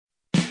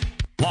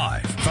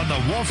Live from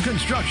the Wolf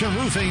Construction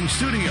Roofing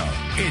Studio,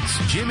 it's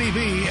Jimmy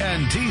B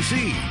and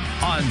TC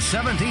on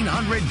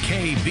 1700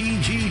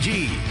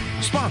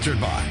 KBGG.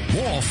 Sponsored by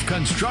Wolf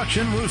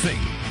Construction Roofing.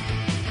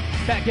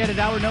 Back at it,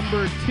 hour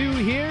number 2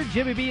 here.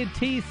 Jimmy B and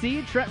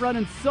TC. Trent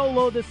running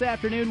solo this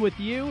afternoon with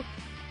you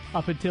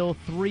up until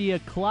 3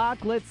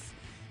 o'clock. Let's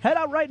head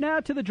out right now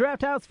to the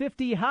Draft House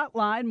 50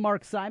 hotline.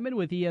 Mark Simon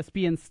with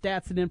ESPN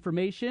Stats and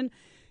Information.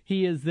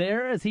 He is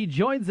there as he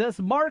joins us.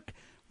 Mark,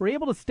 we're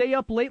able to stay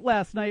up late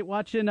last night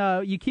watching.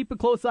 You keep a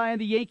close eye on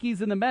the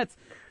Yankees and the Mets.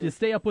 Did you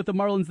stay up with the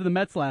Marlins and the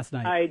Mets last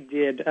night? I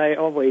did. I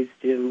always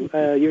do.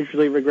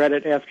 Usually regret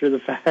it after the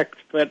fact,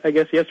 but I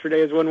guess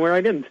yesterday is one where I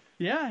didn't.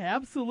 Yeah,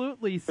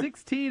 absolutely.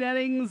 16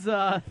 innings,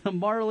 the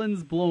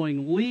Marlins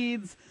blowing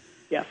leads.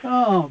 Yes.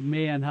 Oh,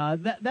 man,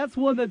 that's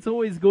one that's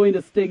always going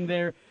to sting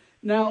there.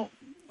 Now,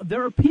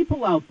 there are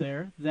people out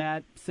there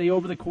that say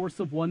over the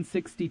course of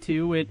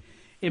 162,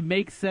 it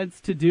makes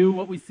sense to do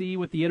what we see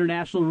with the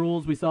international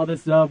rules. We saw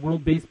this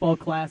World Baseball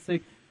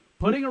Classic,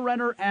 putting a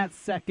runner at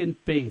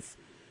second base.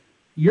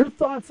 Your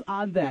thoughts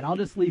on that? I'll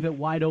just leave it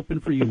wide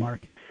open for you,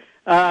 Mark.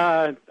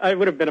 I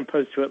would have been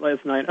opposed to it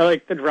last night. I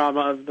like the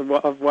drama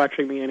of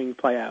watching the inning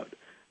play out.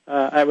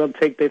 I will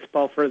take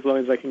baseball for as long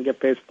as I can get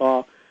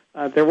baseball.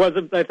 There was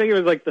I think it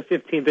was like the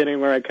 15th inning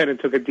where I kind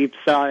of took a deep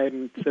sigh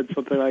and said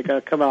something like,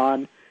 come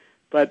on.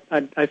 But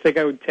I think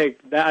I would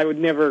take that. I would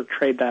never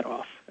trade that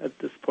off at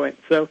this point.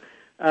 So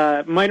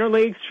minor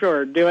leagues,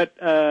 sure, do it.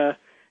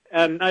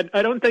 And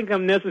I don't think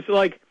I'm necessarily,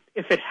 like,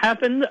 if it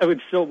happened, I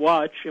would still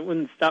watch. It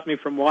wouldn't stop me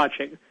from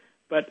watching.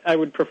 But I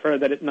would prefer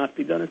that it not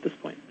be done at this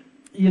point.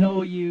 You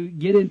know, you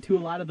get into a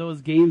lot of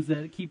those games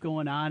that keep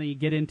going on, and you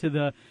get into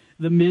the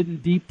mid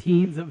and deep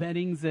teens of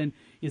innings, and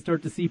you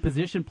start to see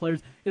position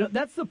players. You know,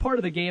 that's the part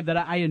of the game that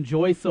I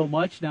enjoy so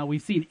much. Now,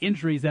 we've seen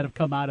injuries that have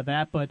come out of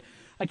that, but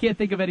I can't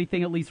think of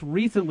anything, at least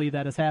recently,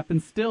 that has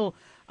happened. Still,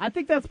 I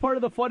think that's part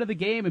of the fun of the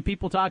game, and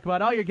people talk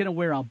about, you're going to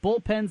wear out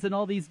bullpens and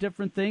all these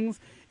different things.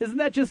 Isn't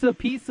that just a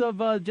piece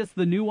of just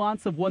the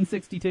nuance of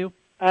 162?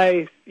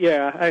 I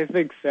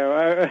think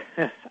so.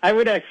 I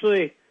would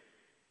actually,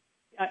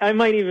 I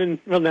might even,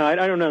 well, no, I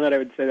don't know that I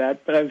would say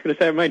that, but I was going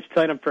to say I might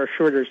sign up for a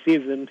shorter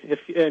season if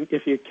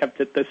you kept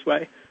it this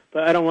way.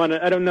 But I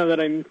don't know that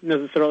I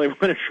necessarily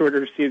want a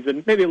shorter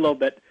season, maybe a little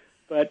bit.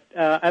 But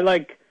I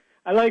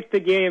like the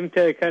game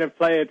to kind of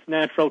play its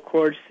natural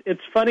course.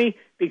 It's funny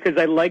because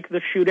I like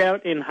the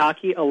shootout in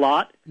hockey a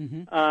lot.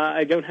 Mm-hmm.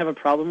 I don't have a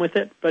problem with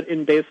it, but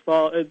in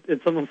baseball,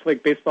 it's almost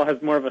like baseball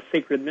has more of a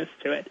sacredness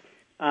to it,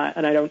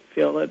 and I don't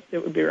feel that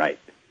it would be right.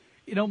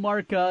 You know,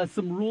 Mark,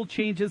 some rule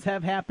changes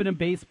have happened in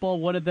baseball.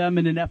 One of them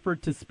in an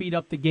effort to speed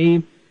up the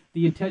game,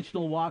 the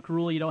intentional walk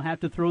rule. You don't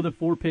have to throw the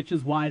 4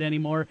 pitches wide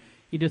anymore.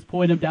 You just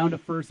point them down to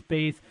first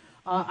base.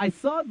 I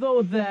saw,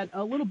 though, that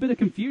a little bit of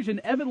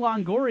confusion. Evan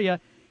Longoria,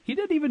 he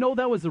didn't even know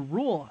that was a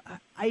rule.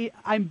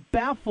 I'm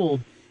baffled.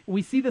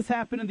 We see this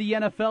happen in the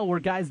NFL where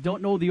guys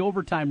don't know the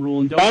overtime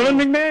rule. And Donovan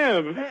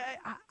McNabb.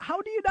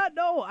 How do you not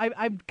know?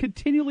 I'm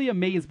continually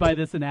amazed by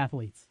this in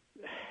athletes.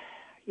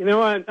 You know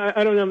what?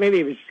 I don't know. Maybe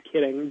he was just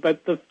kidding.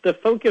 But the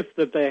focus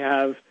that they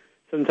have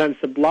sometimes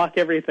to block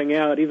everything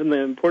out, even the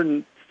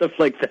important stuff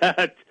like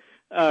that,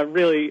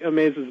 really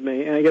amazes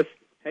me. And I guess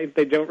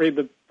they don't read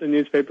the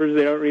newspapers.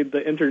 They don't read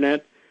the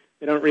Internet.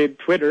 They don't read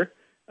Twitter.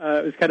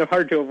 It was kind of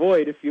hard to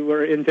avoid if you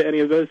were into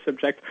any of those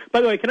subjects.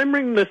 By the way, can I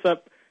bring this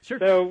up? Sure.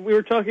 So we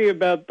were talking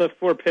about the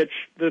 4 pitches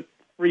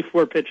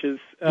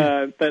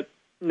that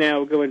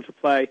now go into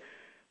play.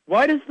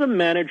 Why does the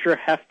manager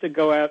have to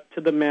go out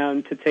to the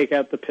mound to take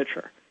out the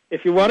pitcher?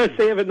 If you want to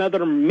save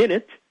another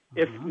minute,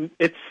 if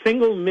it's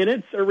single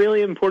minutes are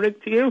really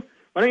important to you,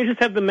 why don't you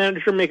just have the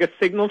manager make a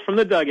signal from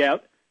the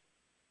dugout?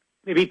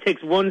 Maybe he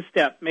takes one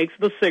step, makes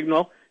the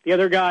signal, the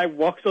other guy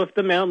walks off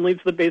the mound,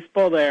 leaves the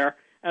baseball there,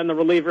 and the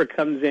reliever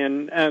comes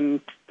in and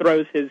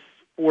throws his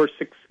 4,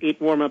 6,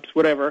 8 warm-ups,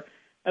 whatever,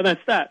 and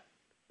that's that.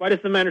 Why does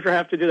the manager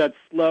have to do that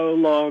slow,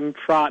 long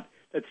trot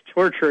that's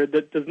torture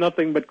that does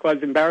nothing but cause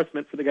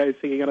embarrassment for the guy who's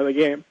singing out of the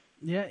game?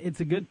 Yeah, it's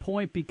a good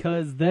point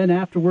because then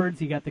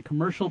afterwards you got the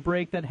commercial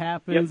break that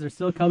happens. Yep. They're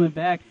still coming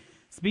back.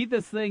 Speed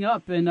this thing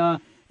up and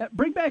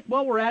bring back,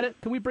 while we're at it,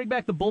 can we bring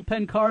back the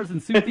bullpen cars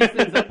and suit these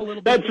things up a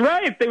little bit? That's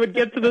right. They would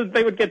get to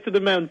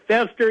the mound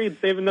faster. You'd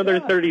save another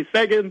 30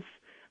 seconds.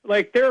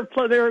 Like, there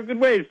are good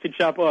ways to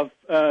chop off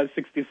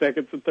 60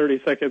 seconds and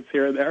 30 seconds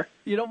here and there.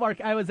 You know, Mark,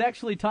 I was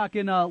actually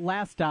talking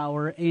last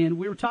hour, and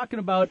we were talking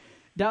about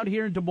down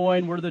here in Des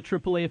Moines, we're the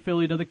AAA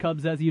affiliate of the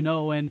Cubs, as you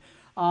know, and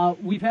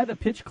we've had the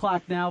pitch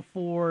clock now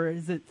for,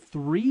 is it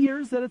 3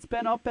 years that it's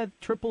been up at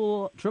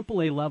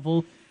AAA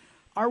level?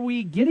 Are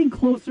we getting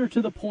closer to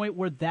the point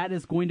where that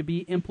is going to be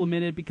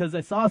implemented? Because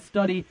I saw a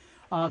study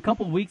a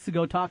couple of weeks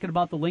ago talking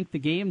about the length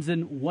of games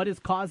and what is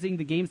causing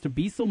the games to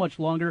be so much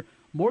longer.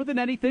 More than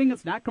anything,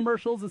 it's not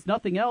commercials, it's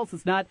nothing else.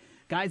 It's not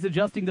guys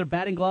adjusting their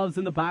batting gloves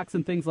in the box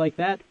and things like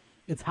that.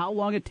 It's how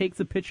long it takes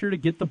a pitcher to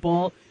get the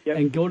ball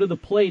and go to the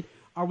plate.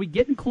 Are we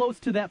getting close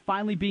to that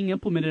finally being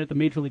implemented at the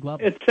major league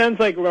level? It sounds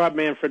like Rob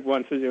Manfred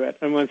wants to do it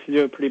and wants to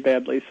do it pretty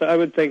badly. So I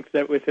would think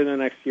that within the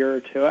next year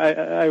or two,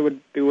 I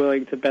would be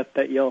willing to bet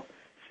that you'll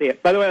see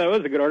it. By the way, that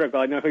was a good article.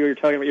 I know who you're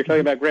talking about. You're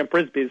talking about Grant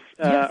Brisbee's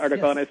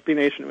article on SB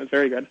Nation. It was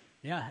very good.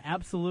 Yeah,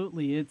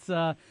 absolutely. It's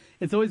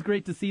always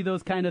great to see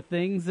those kind of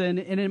things, and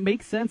it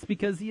makes sense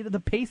because the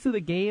pace of the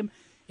game,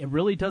 it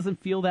really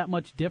doesn't feel that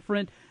much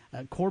different.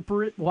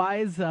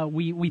 Corporate-wise,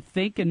 we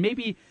think, and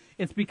maybe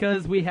it's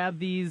because we have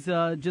these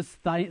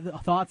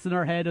thoughts in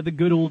our head of the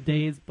good old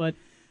days, but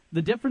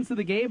the difference of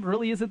the game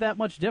really isn't that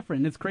much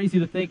different. It's crazy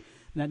to think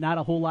that not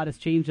a whole lot has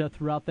changed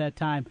throughout that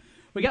time.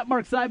 We got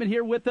Mark Simon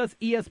here with us,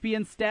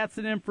 ESPN Stats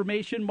and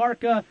Information.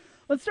 Mark,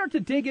 let's start to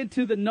dig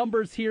into the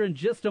numbers here in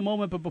just a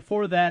moment, but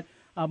before that,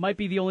 might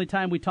be the only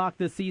time we talk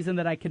this season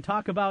that I can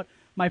talk about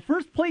my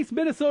first-place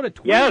Minnesota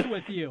Twins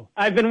with you.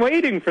 I've been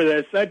waiting for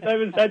this. I thought it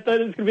was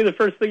going to be the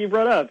first thing you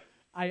brought up.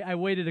 I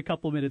waited a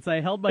couple minutes.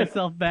 I held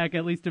myself back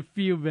at least a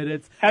few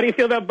minutes. How do you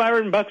feel about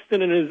Byron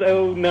Buxton and his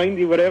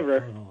 90 whatever?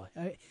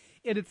 And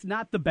it's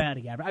not the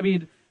batting average. I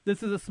mean,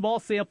 this is a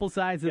small sample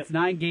size. It's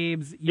 9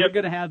 games. You're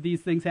going to have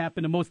these things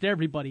happen to most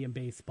everybody in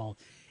baseball.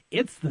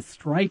 It's the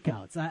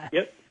strikeouts.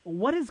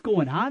 What is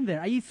going on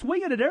there? He's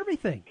swinging at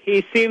everything.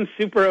 He seems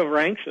super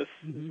over-anxious,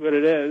 is what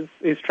it is.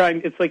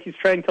 It's like he's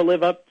trying to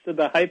live up to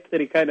the hype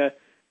that he kind of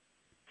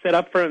set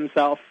up for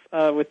himself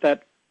with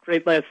that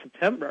great last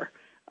September.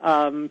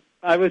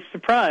 I was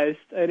surprised.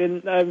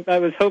 I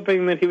was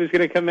hoping that he was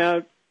going to come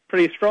out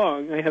pretty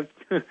strong.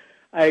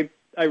 I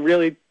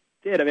really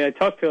did. I mean, I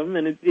talked to him,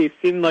 and he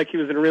seemed like he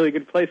was in a really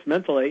good place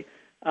mentally.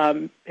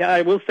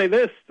 I will say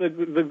this: the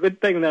good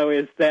thing though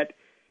is that,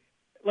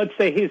 let's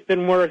say he's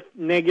been more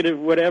negative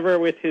whatever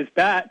with his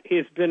bat,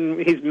 he's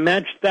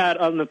matched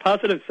that on the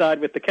positive side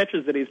with the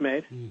catches that he's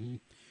made. Mm-hmm.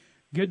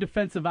 Good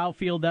defensive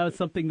outfield. That was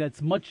something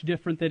that's much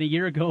different than a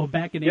year ago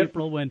back in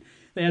April when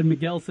they had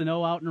Miguel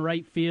Sano out in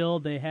right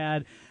field. They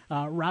had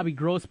Robbie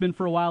Grossman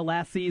for a while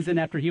last season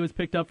after he was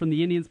picked up from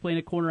the Indians playing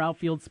a corner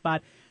outfield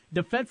spot.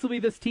 Defensively,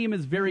 this team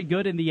is very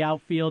good in the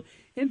outfield.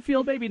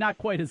 Infield, maybe not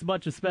quite as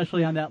much,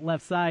 especially on that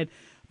left side.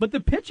 But the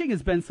pitching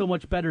has been so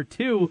much better,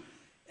 too.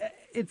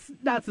 It's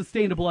not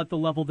sustainable at the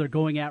level they're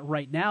going at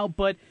right now,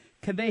 but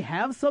can they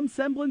have some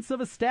semblance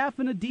of a staff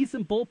and a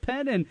decent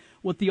bullpen, and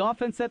with the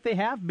offense that they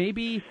have,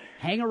 maybe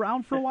hang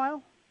around for a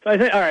while? So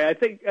I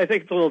think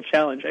it's a little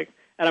challenging,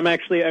 and I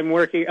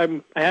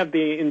have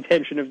the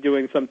intention of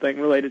doing something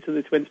related to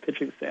the Twins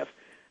pitching staff.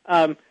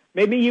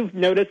 Maybe you've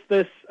noticed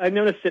this. I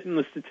noticed it in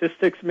the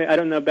statistics. I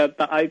don't know about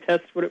the eye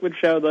test, what it would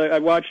show. I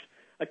watched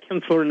a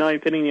Kinsler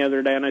ninth inning the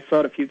other day, and I saw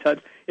it a few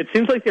times. It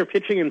seems like they're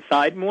pitching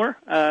inside more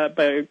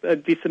by a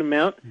decent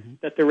amount,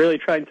 that they're really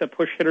trying to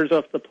push hitters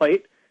off the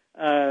plate,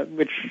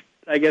 which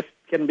I guess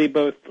can be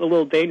both a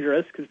little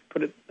dangerous because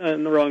put it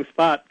in the wrong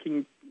spot,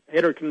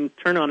 hitter can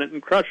turn on it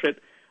and crush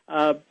it.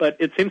 But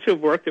it seems to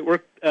have worked. It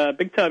worked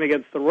big time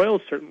against the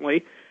Royals,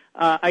 certainly.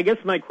 I guess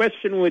my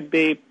question would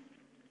be,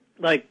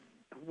 like,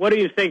 what do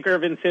you think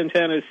Irvin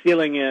Santana's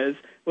ceiling is?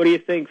 What do you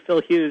think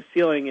Phil Hughes'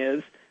 ceiling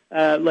is?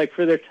 Like,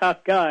 for their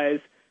top guys,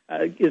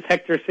 is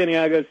Hector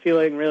Santiago's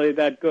ceiling really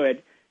that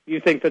good? Do you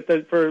think that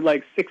for,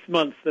 6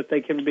 months that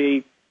they can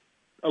be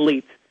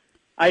elite?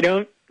 I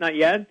don't. Not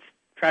yet.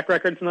 Track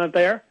record's not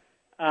there.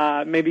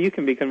 Maybe you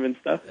can be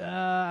convinced, though.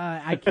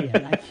 I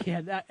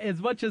can't. As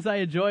much as I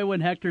enjoy when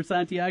Hector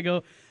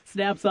Santiago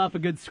snaps off a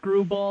good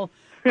screwball,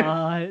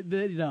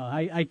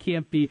 I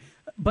can't be.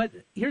 But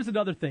here's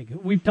another thing.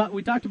 We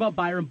talked about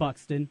Byron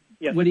Buxton.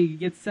 Yes. When he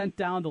gets sent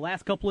down the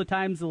last couple of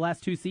times, the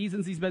last 2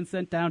 seasons he's been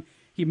sent down,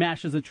 he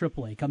mashes a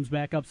AAA, comes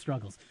back up,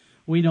 struggles.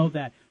 We know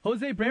that.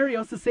 Jose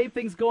Berrios, the same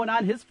thing's going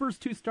on. His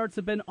first 2 starts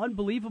have been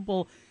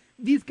unbelievable.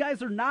 These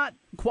guys are not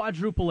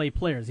quadruple A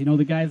players,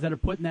 the guys that are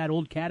put in that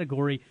old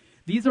category.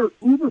 These are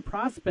uber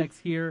prospects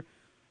here.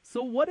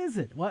 So what is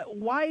it?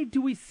 Why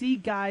do we see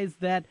guys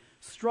that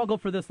struggle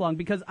for this long?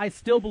 Because I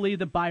still believe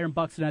that Byron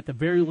Buxton, at the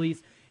very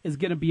least, is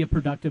going to be a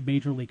productive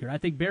major leaguer. I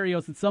think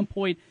Berrios, at some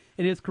point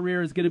in his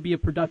career, is going to be a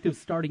productive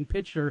starting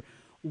pitcher.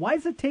 Why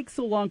does it take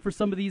so long for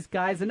some of these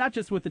guys, and not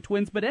just with the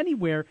Twins, but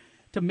anywhere,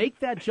 to make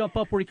that jump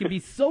up where he can be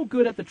so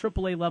good at the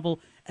AAA level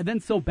and then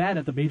so bad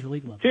at the major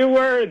league level? 2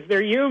 words,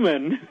 they're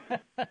human.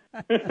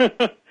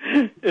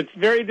 It's a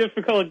very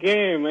difficult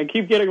game. I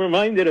keep getting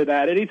reminded of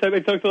that. Anytime I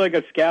talk to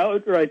a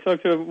scout or I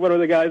talk to one of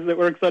the guys that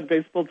works on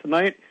Baseball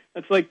Tonight,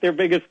 that's their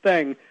biggest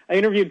thing. I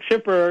interviewed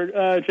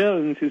Chipper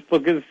Jones, whose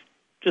book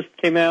just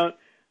came out,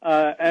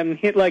 and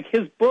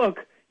his book,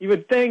 you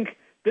would think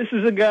this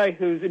is a guy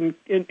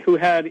who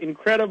had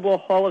incredible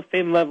Hall of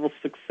Fame level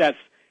success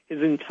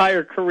his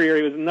entire career.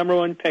 He was the number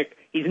 1 pick.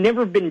 He's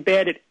never been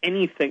bad at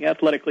anything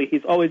athletically.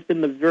 He's always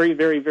been the very,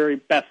 very, very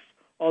best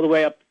all the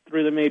way up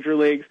through the major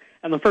leagues.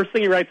 And the first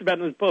thing he writes about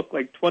in his book,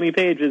 20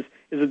 pages,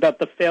 is about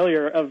the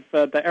failure of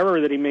the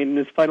error that he made in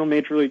his final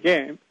major league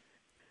game.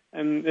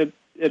 And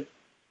it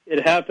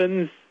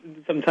happens.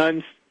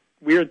 Sometimes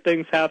weird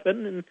things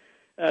happen,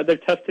 and they're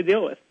tough to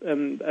deal with.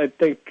 And I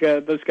think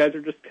those guys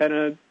are just kind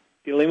of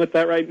dealing with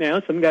that right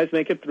now. Some guys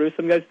make it through,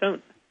 some guys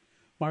don't.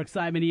 Mark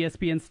Simon,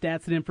 ESPN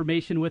Stats and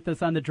Information, with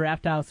us on the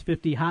Draft House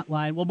 50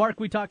 hotline. Well,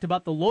 Mark, we talked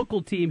about the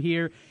local team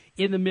here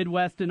in the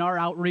Midwest and our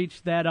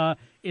outreach that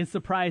is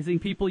surprising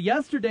people.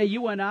 Yesterday,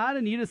 you went on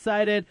and you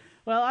decided,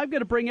 well, I'm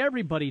going to bring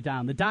everybody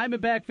down. The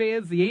Diamondback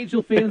fans, the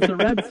Angel fans, the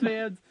Reds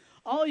fans,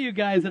 all you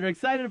guys that are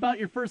excited about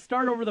your first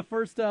start over the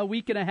first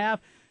week and a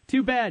half.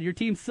 Too bad. Your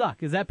team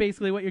suck. Is that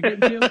basically what you're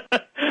getting to?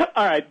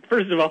 All right.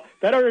 First of all,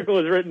 that article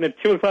was written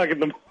at 2 o'clock in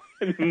the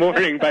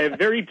morning by a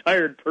very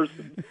tired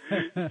person.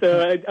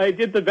 So I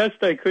did the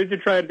best I could to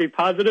try and be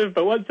positive,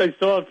 but once I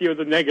saw a few of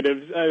the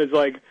negatives, I was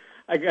like,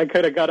 I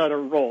kind of got on a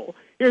roll.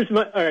 Here's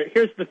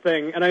the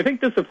thing, and I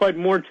think this applied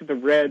more to the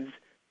Reds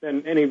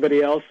than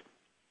anybody else.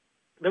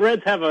 The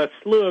Reds have a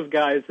slew of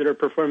guys that are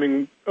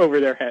performing over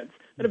their heads.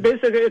 And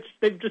basically,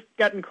 they've just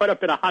gotten caught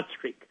up in a hot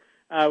streak,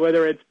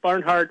 whether it's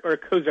Barnhart or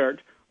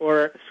Cozart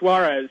or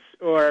Suarez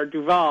or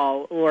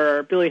Duvall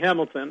or Billy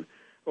Hamilton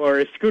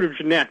or Scooter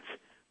Gennett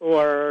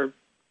or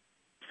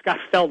Scott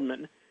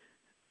Feldman.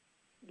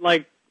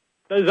 Like,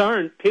 those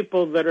aren't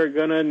people that are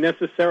going to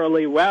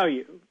necessarily wow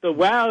you. The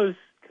wows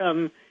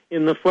come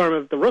in the form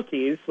of the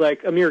rookies,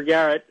 like Amir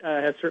Garrett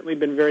has certainly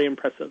been very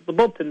impressive. The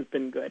bullpen's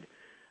been good.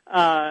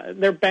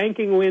 They're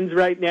banking wins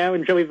right now,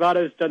 and Joey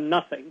Votto's done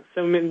nothing.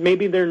 So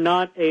maybe they're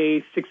not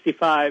a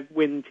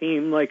 65-win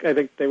team like I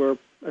think they were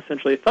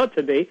essentially thought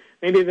to be.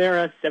 Maybe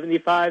they're a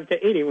 75 to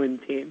 80-win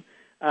team.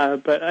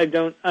 But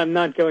I'm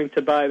not going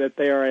to buy that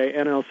they are a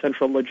NL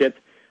Central legit.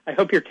 I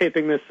hope you're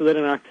taping this so that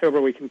in October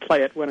we can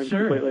play it when I'm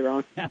completely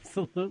wrong.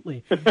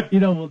 Absolutely.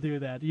 We'll do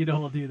that.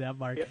 We'll do that,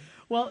 Mark. Yeah.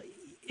 Well,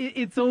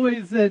 it's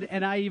always,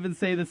 and I even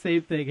say the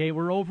same thing, hey,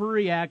 we're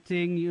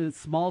overreacting,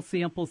 small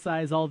sample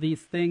size, all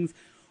these things.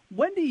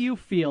 When do you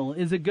feel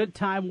is a good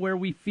time where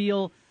we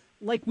feel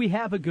like we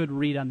have a good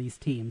read on these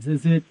teams?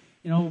 Is it,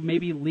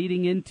 maybe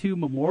leading into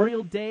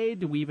Memorial Day?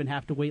 Do we even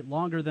have to wait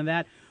longer than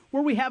that?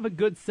 Where we have a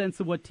good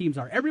sense of what teams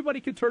are. Everybody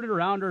can turn it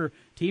around or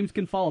teams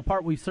can fall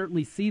apart. We've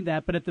certainly seen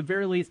that. But at the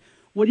very least,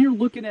 when you're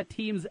looking at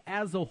teams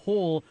as a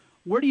whole,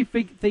 where do you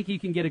think you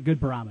can get a good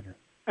barometer?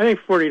 I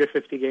think 40 to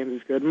 50 games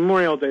is good.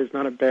 Memorial Day is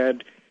not a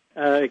bad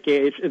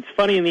gauge. It's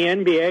funny, in the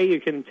NBA, you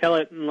can tell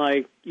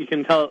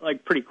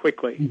it pretty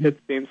quickly, it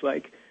seems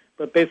like.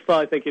 But baseball,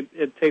 I think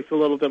it takes a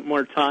little bit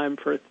more time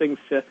for things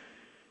to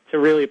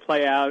really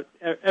play out.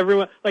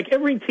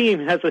 Every team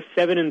has a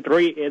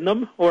 7-3 in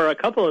them, or a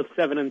couple of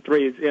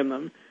 7-3s in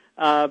them.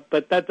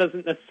 But that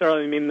doesn't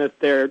necessarily mean that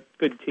they're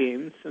good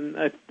teams. And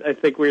I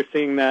think we're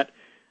seeing that,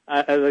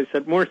 as I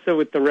said, more so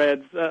with the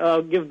Reds.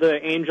 I'll give the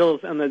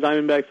Angels and the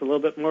Diamondbacks a little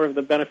bit more of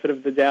the benefit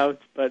of the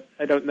doubt, but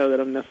I don't know that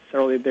I'm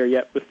necessarily there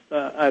yet with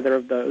either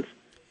of those.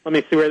 Let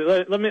me see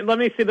let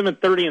me see them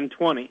at 30 and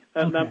 20.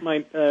 That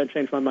might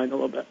change my mind a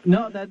little bit.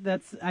 No,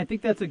 I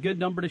think that's a good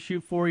number to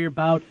shoot for. You're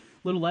about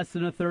a little less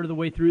than a third of the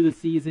way through the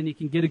season. You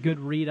can get a good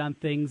read on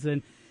things,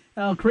 and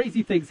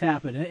crazy things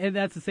happen. And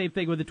that's the same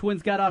thing when the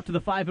Twins got off to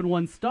the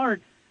 5-1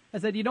 start. I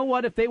said, you know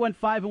what? If they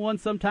went 5-1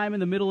 sometime in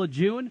the middle of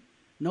June,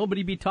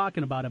 nobody'd be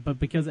talking about it. But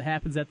because it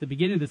happens at the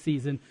beginning of the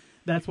season,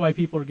 that's why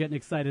people are getting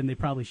excited, and they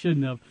probably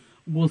shouldn't have.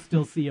 We'll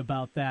still see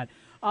about that.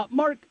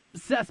 Mark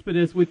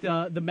Cespedes with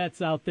the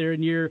Mets out there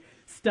in your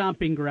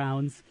stomping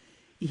grounds,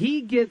 he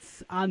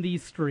gets on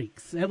these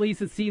streaks, at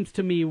least it seems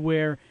to me,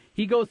 where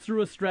he goes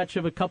through a stretch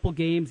of a couple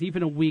games,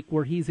 even a week,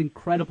 where he's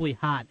incredibly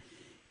hot.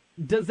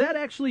 Does that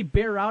actually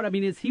bear out? I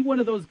mean, is he one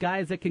of those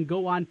guys that can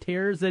go on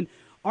tears? And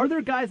are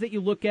there guys that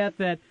you look at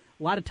that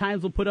a lot of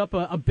times will put up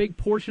a big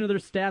portion of their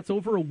stats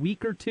over a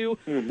week or two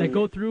that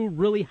go through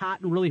really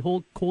hot and really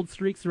cold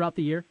streaks throughout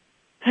the year?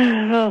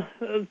 Well,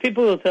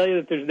 people will tell you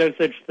that there's no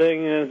such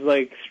thing as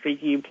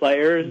streaky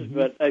players,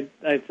 but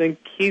I think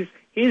he's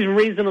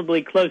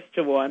reasonably close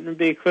to one,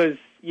 because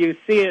you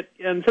see it,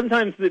 and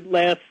sometimes it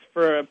lasts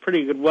for a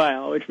pretty good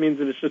while, which means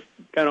that it's just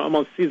kind of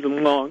almost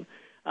season long.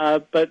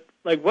 But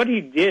what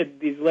he did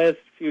these last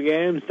few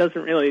games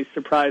doesn't really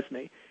surprise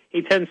me.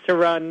 He tends to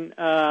run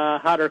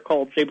hot or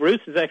cold. Jay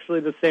Bruce is actually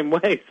the same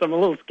way, so I'm a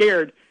little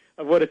scared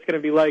of what it's going to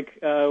be like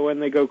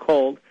when they go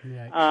cold.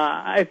 Right.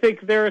 I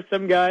think there are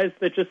some guys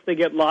that they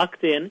get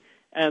locked in,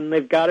 and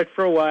they've got it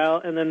for a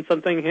while, and then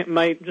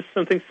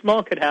something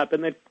small could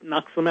happen that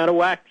knocks them out of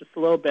whack just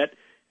a little bit,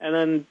 and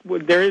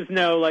then there is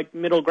no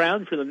middle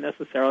ground for them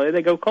necessarily.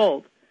 They go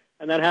cold,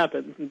 and that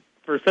happens. And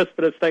for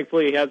Cespedes,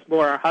 thankfully, he has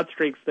more hot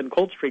streaks than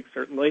cold streaks,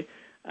 certainly,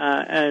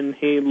 and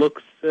he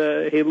looks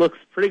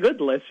pretty good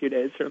the last few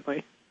days,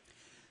 certainly.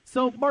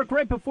 So, Mark,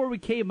 right before we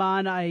came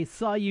on, I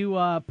saw you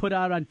put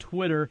out on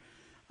Twitter.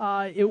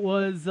 It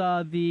was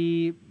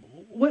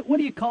what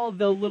do you call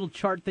the little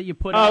chart that you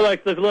put out? Oh,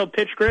 like the little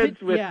pitch grids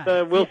with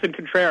Wilson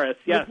Contreras.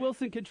 Yes. With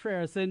Wilson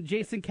Contreras. And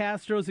Jason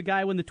Castro's a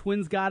guy when the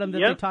Twins got him that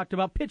they talked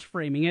about pitch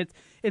framing.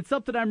 It's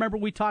something I remember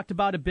we talked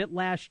about a bit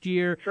last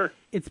year. Sure.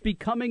 It's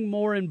becoming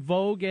more in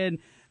vogue, and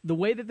the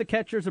way that the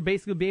catchers are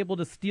basically be able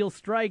to steal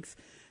strikes.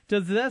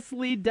 Does this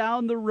lead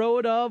down the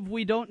road of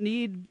we don't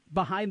need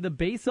behind the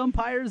base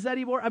umpires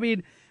anymore? I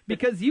mean,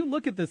 because you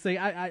look at this thing,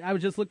 I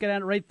was just looking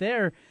at it right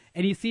there,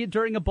 and you see it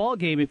during a ball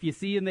game. If you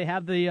see and they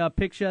have the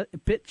pitch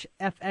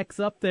FX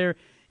up there,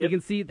 You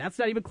can see that's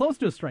not even close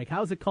to a strike.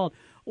 How is it called?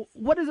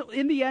 What is it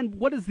in the end?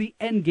 What is the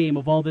end game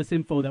of all this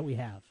info that we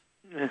have?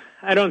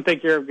 I don't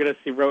think you're going to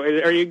see.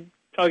 Are you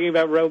talking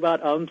about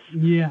robot umps?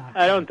 Yeah.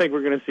 I don't think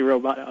we're going to see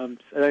robot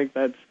umps. I think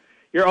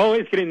you're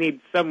always going to need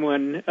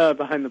someone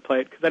behind the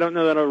plate, because I don't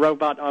know that a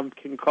robot ump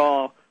can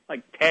call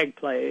like tag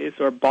plays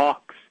or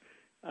balks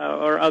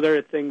or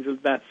other things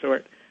of that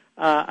sort.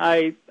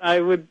 I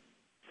would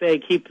say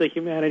keep the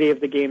humanity of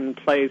the game in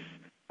place.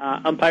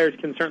 Umpires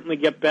can certainly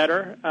get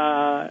better,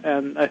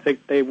 and I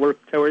think they work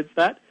towards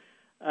that.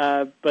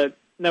 But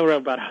no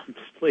robot umps,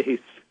 please.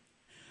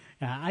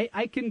 Yeah,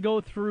 I can go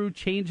through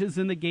changes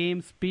in the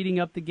game, speeding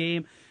up the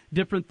game,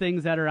 different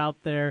things that are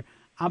out there.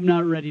 I'm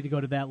not ready to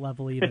go to that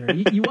level either.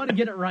 You want to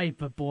get it right,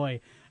 but boy,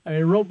 I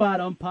mean,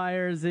 robot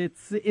umpires,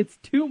 it's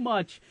too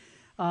much.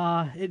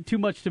 Too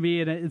much to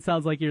me, and it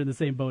sounds like you're in the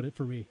same boat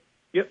for me.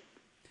 Yep.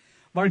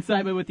 Mark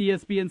Simon with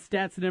ESPN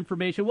Stats and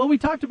Information. Well, we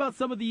talked about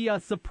some of the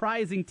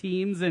surprising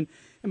teams, and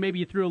maybe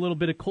you threw a little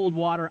bit of cold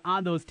water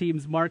on those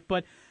teams, Mark.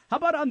 But how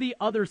about on the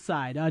other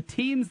side?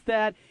 Teams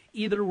that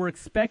either were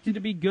expected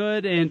to be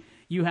good and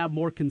you have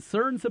more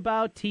concerns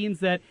about, teams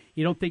that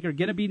you don't think are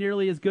going to be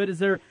nearly as good. Is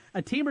there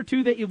a team or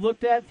two that you've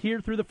looked at here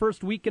through the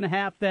first week and a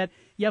half that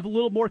you have a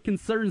little more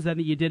concerns than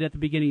you did at the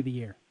beginning of the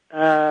year?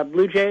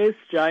 Blue Jays,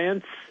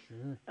 Giants,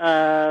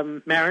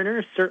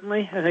 Mariners,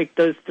 certainly. I think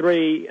those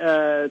three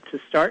to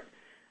start.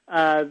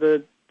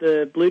 The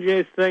Blue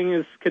Jays thing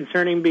is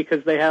concerning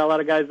because they had a lot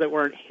of guys that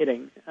weren't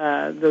hitting.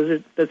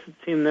 That's a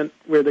team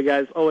where the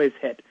guys always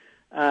hit.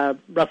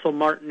 Russell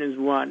Martin is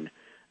one.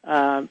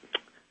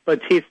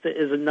 Bautista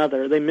is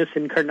another. They miss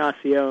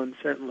Encarnacion,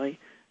 certainly.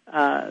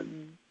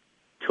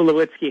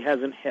 Tulowitzki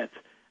hasn't hit.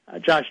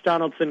 Josh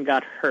Donaldson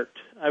got hurt.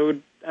 I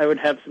would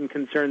have some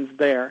concerns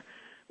there.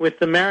 With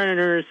the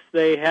Mariners,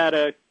 they had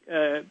a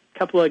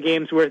couple of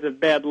games worth of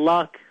bad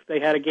luck. They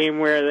had a game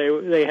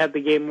where they had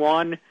the game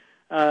won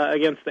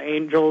against the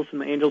Angels,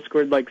 and the Angels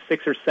scored like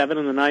 6 or 7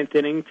 in the ninth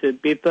inning to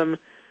beat them.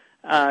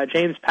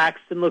 James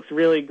Paxton looks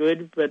really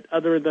good, but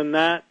other than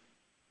that,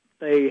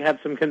 they have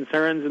some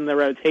concerns in the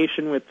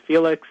rotation with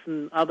Felix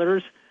and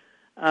others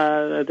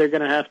that they're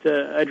going to have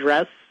to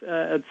address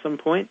at some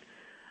point.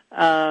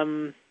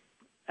 And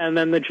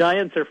then the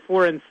Giants are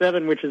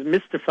 4-7, which is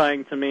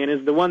mystifying to me, and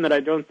is the one that I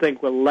don't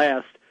think will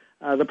last.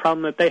 The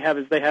problem that they have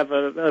is they have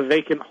a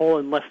vacant hole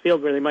in left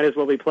field where they might as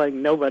well be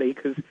playing nobody,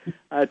 because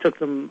it took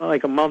them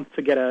like a month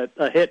to get a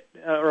hit,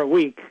 or a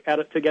week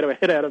to get a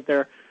hit out of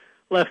their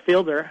left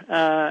fielder.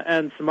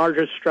 And Samar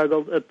just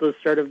struggled at the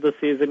start of the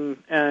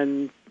season,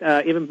 and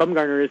even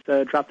Bumgarner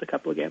has dropped a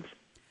couple of games.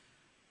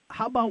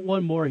 How about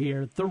one more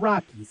here? The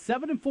Rockies,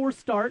 7-4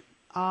 start.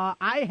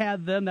 I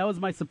had them. That was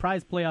my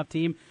surprise playoff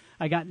team.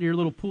 I got in your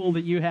little pool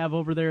that you have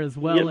over there as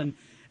well, yep.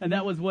 and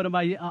that was one of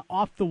my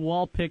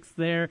off-the-wall picks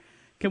there.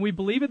 Can we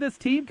believe in this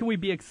team? Can we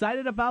be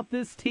excited about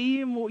this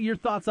team? Your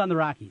thoughts on the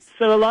Rockies?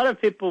 So a lot of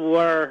people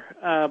were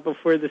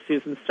before the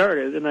season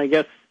started, and I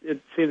guess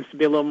it seems to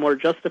be a little more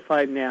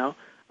justified now.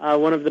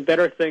 One of the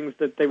better things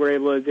that they were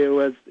able to do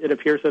was it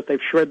appears that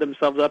they've shored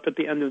themselves up at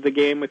the end of the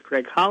game with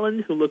Greg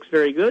Holland, who looks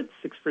very good,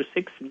 6 for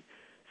 6 in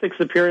 6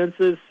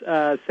 appearances,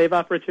 save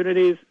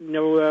opportunities,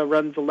 no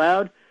runs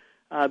allowed.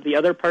 The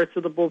other parts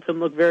of the bullpen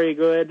look very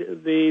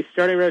good. The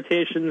starting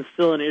rotation is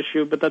still an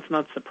issue, but that's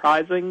not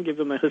surprising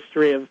given the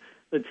history of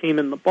the team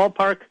in the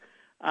ballpark.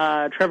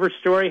 Trevor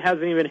Story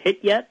hasn't even hit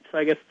yet, so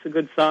I guess it's a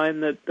good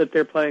sign that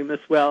they're playing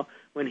this well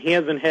when he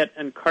hasn't hit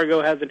and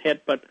Cargo hasn't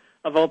hit. But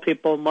of all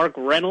people, Mark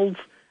Reynolds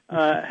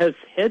has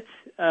hit,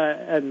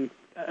 and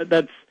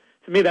that's,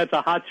 to me, that's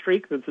a hot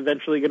streak that's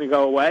eventually going to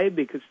go away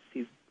because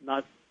he's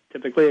not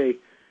typically a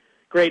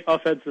great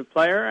offensive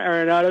player.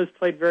 Arenado's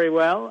played very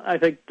well. I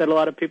think that a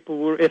lot of people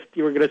were, if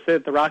you were going to say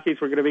that the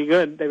Rockies were going to be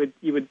good,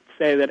 you would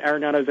say that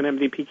Arenado's an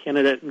MVP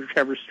candidate and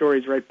Trevor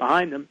Story's right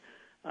behind him.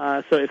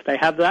 So if they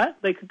have that,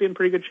 they could be in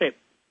pretty good shape.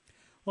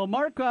 Well,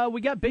 Mark,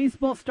 we got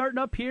baseball starting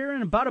up here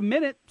in about a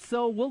minute,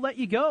 so we'll let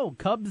you go.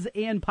 Cubs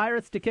and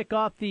Pirates to kick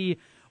off the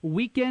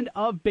weekend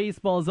of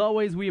baseball. As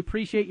always, we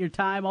appreciate your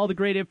time, all the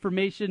great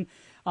information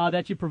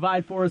that you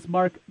provide for us,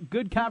 Mark.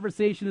 Good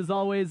conversation as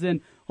always,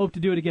 and hope to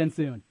do it again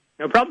soon.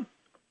 No problem.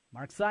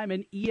 Mark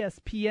Simon,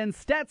 ESPN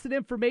Stats and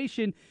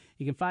Information.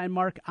 You can find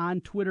Mark on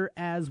Twitter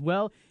as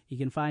well. You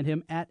can find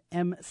him at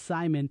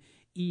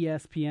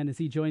MSimonESPN as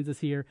he joins us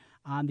here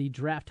on the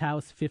Draft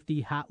House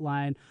 50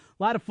 hotline. A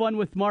lot of fun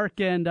with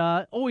Mark and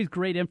always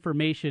great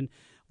information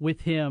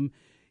with him.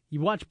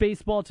 You watch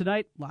baseball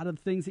tonight, a lot of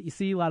the things that you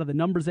see, a lot of the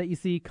numbers that you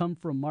see come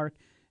from Mark,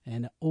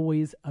 and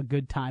always a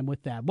good time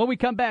with that. When we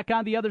come back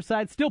on the other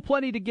side, still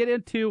plenty to get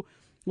into.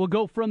 We'll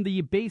go from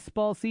the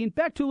baseball scene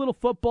back to a little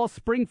football,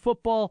 spring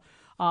football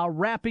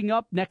wrapping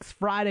up. Next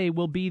Friday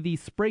will be the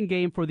spring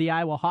game for the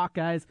Iowa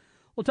Hawkeyes.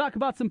 We'll talk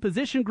about some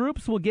position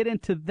groups. We'll get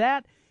into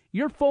that.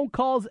 Your phone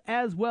calls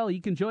as well.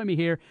 You can join me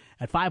here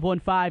at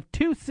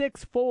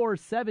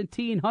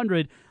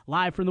 515-264-1700,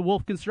 live from the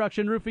Wolf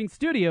Construction Roofing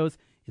Studios.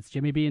 It's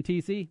Jimmy B and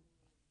TC.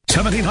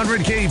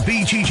 1700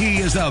 KBGG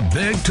is the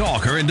big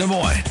talker in Des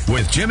Moines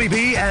with Jimmy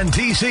B and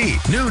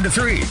TC. Noon to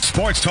 3.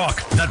 Sports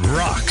talk that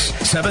rocks.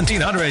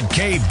 1700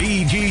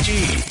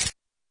 KBGG.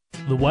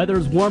 The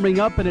weather's warming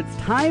up and it's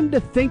time to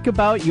think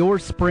about your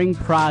spring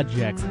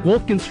projects.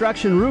 Wolf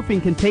Construction Roofing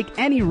can take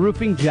any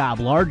roofing job,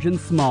 large and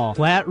small.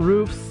 Flat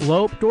roof,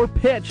 sloped, or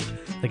pitched.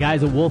 The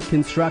guys at Wolf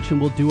Construction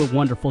will do a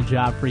wonderful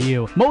job for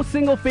you. Most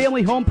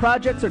single-family home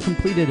projects are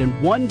completed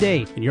in one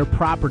day, and your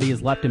property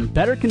is left in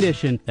better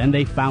condition than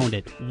they found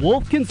it.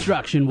 Wolf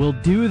Construction will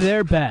do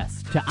their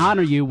best to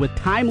honor you with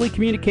timely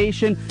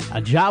communication,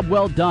 a job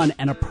well done,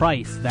 and a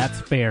price that's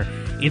fair.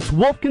 It's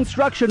Wolf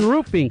Construction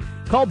Roofing.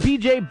 Call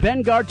BJ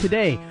Bengard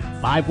today,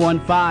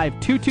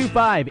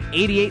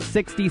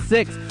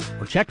 515-225-8866,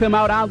 or check them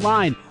out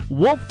online,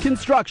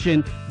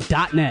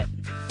 wolfconstruction.net.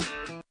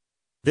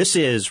 This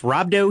is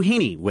Rob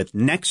Doheny with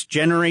Next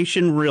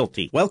Generation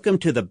Realty. Welcome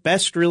to the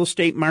best real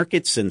estate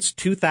market since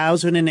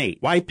 2008.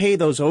 Why pay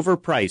those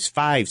overpriced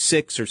 5,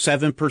 6, or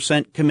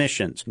 7%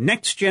 commissions?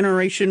 Next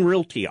Generation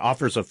Realty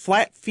offers a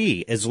flat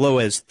fee as low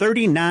as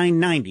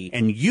 $39.90,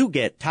 and you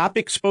get top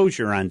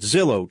exposure on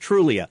Zillow,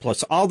 Trulia,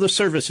 plus all the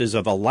services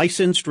of a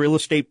licensed real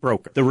estate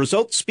broker. The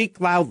results speak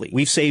loudly.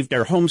 We've saved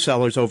our home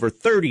sellers over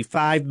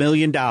 $35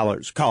 million.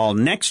 Call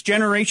Next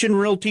Generation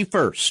Realty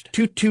first.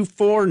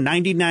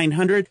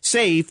 224-9900.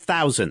 Save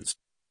thousands.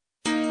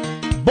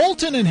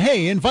 Bolton &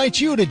 Hay invites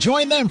you to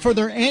join them for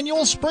their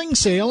annual spring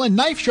sale and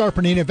knife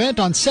sharpening event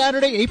on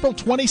Saturday, April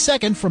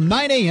 22nd from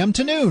 9 a.m.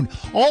 to noon.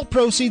 All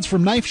proceeds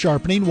from knife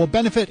sharpening will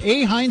benefit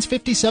A. Heinz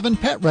 57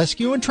 Pet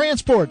Rescue and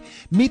Transport.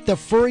 Meet the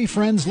furry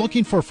friends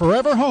looking for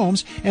forever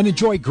homes and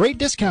enjoy great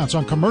discounts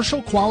on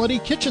commercial quality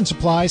kitchen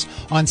supplies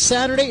on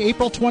Saturday,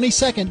 April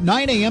 22nd,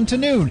 9 a.m. to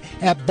noon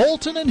at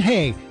Bolton &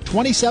 Hay,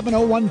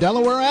 2701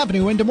 Delaware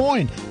Avenue in Des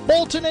Moines.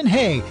 Bolton &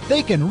 Hay,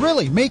 they can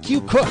really make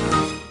you cook.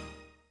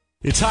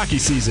 It's hockey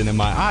season and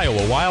my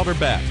Iowa Wild are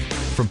back.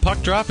 From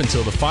puck drop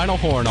until the final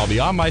horn, I'll be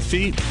on my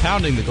feet,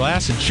 pounding the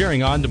glass and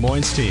cheering on Des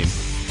Moines' team.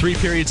 3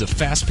 periods of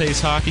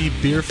fast-paced hockey,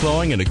 beer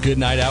flowing, and a good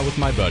night out with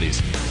my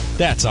buddies.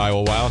 That's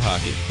Iowa Wild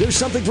Hockey. There's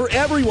something for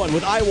everyone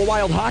with Iowa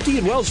Wild Hockey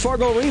in Wells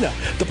Fargo Arena.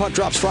 The puck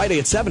drops Friday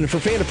at 7 for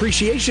Fan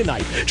Appreciation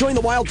Night. Join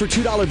the Wild for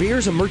 $2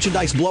 beers, a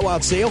merchandise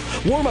blowout sale,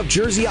 warm-up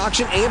jersey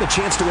auction, and a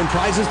chance to win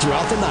prizes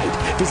throughout the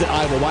night. Visit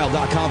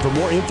IowaWild.com for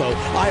more info.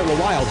 Iowa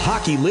Wild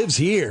Hockey lives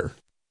here.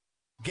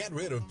 Get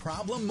rid of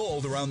problem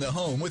mold around the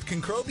home with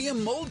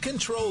Concrobium Mold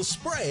Control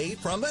Spray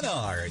from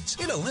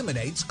Menards. It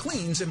eliminates,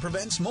 cleans, and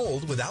prevents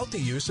mold without the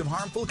use of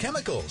harmful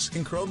chemicals.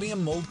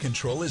 Concrobium Mold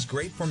Control is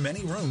great for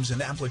many rooms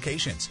and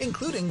applications,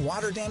 including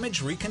water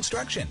damage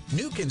reconstruction,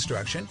 new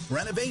construction,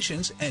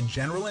 renovations, and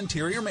general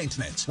interior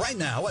maintenance. Right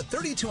now, a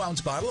 32-ounce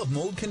bottle of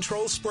mold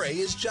control spray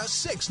is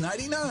just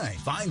 $6.99.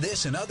 Find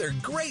this and other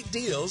great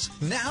deals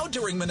now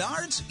during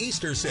Menards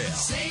Easter sale.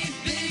 Save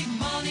big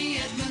money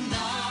at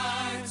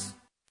Menards.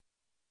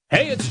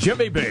 Hey, it's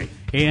Jimmy B.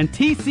 And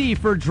TC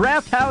for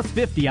Draft House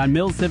 50 on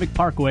Mills Civic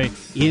Parkway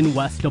in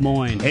West Des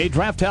Moines. Hey,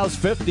 Draft House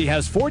 50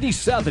 has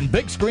 47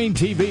 big screen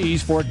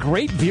TVs for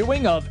great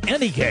viewing of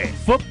any game.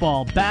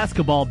 Football,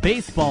 basketball,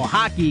 baseball,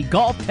 hockey,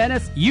 golf,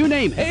 tennis, you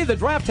name it. Hey, the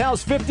Draft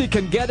House 50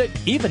 can get it,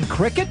 even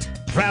cricket.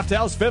 Draft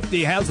House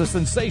 50 has a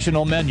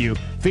sensational menu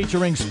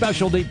featuring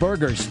specialty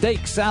burgers,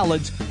 steak,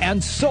 salads,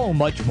 and so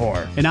much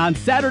more. And on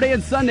Saturday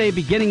and Sunday,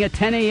 beginning at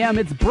 10 a.m.,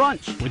 it's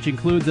brunch, which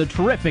includes a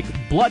terrific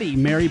Bloody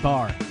Mary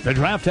bar. The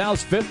Draft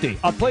House 50,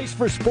 a place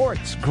for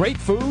sports, great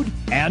food,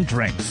 and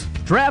drinks.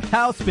 Draft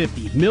House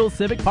 50, Mills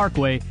Civic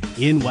Parkway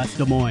in West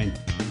Des Moines.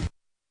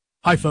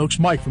 Hi folks,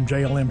 Mike from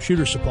JLM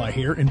Shooter Supply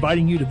here,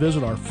 inviting you to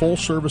visit our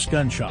full-service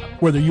gun shop.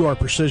 Whether you are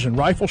precision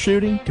rifle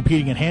shooting,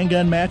 competing in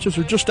handgun matches,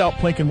 or just out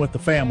plinking with the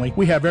family,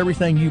 we have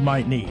everything you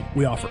might need.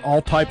 We offer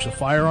all types of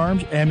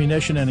firearms,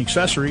 ammunition, and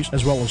accessories,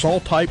 as well as all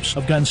types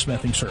of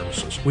gunsmithing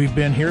services. We've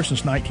been here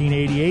since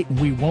 1988,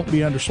 and we won't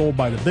be undersold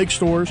by the big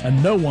stores,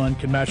 and no one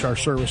can match our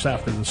service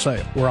after the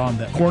sale. We're on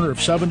the corner of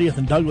 70th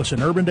and Douglas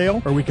in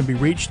Urbandale, or we can be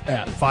reached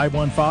at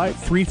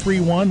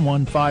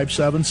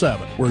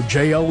 515-331-1577. We're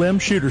JLM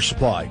Shooter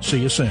Supply. See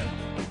you soon.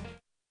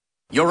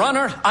 Your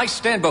Honor, I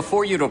stand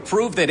before you to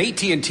prove that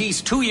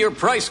AT&T's 2-year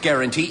price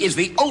guarantee is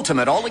the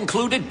ultimate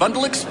all-included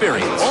bundle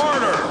experience.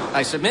 Order!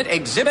 I submit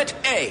Exhibit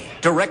A,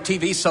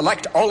 DirecTV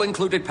Select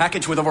all-included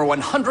package with over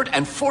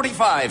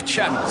 145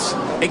 channels.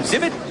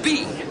 Exhibit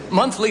B,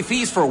 monthly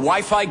fees for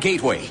Wi-Fi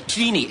gateway,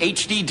 Genie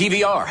HD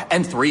DVR,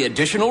 and 3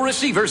 additional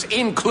receivers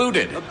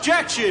included.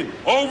 Objection!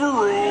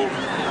 Overruled.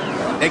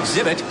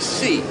 Exhibit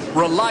C,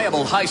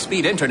 reliable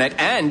high-speed internet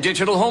and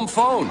digital home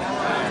phone.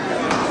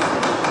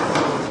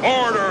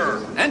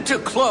 Order! And to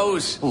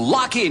close,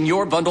 lock in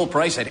your bundle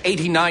price at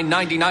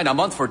 $89.99 a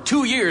month for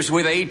 2 years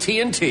with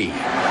AT&T.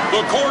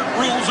 The court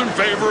rules in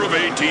favor of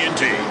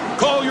AT&T.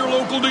 Call your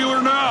local dealer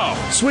now.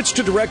 Switch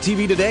to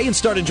DirecTV today and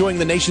start enjoying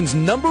the nation's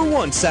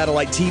 #1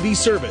 satellite TV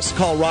service.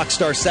 Call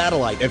Rockstar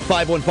Satellite at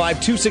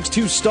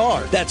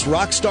 515-262-STAR. That's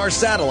Rockstar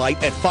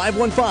Satellite at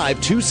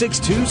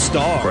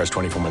 515-262-STAR. Requires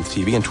 24-month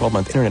TV and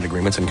 12-month internet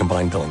agreements and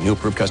combined billing. New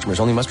approved customers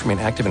only must remain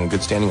active and in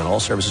good standing on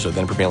all services with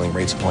then prevailing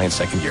rates apply in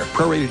second year.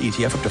 Prorated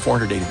ETF up to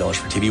 $480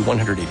 for TV,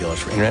 $180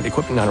 for internet.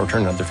 Equipment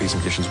non-return and other fees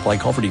and conditions apply.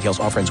 Call for details.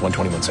 Offer ends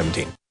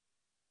 1/21/17.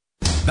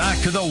 Back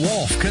to the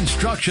Wolf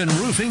Construction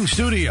Roofing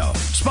Studio,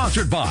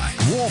 sponsored by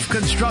Wolf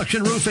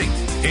Construction Roofing.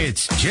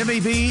 It's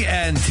Jimmy B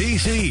and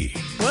TC.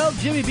 Well,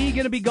 Jimmy B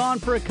going to be gone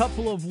for a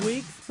couple of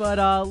weeks, but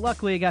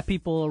luckily I got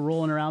people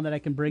rolling around that I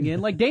can bring in,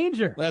 like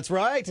Danger. That's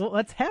right. Well,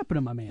 what's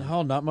happening, my man?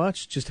 Oh, not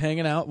much. Just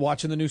hanging out,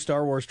 watching the new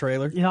Star Wars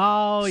trailer.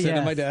 Oh, Sitting yes.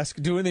 at my desk,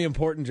 doing the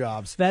important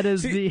jobs. That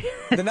is the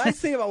nice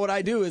thing about what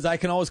I do is I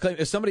can always claim,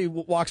 if somebody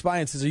walks by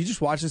and says, are you just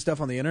watching stuff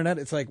on the internet?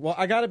 It's like, well,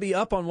 I got to be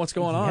up on what's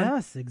going on.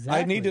 Yes,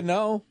 exactly. I need to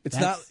know. It's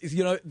not,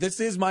 this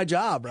is my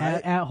job,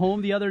 right? At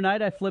home the other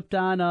night, I flipped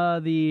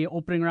on the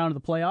opening round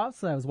of the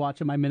playoffs. I was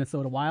watching my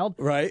Minnesota Wild.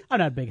 Right. I'm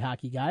not a big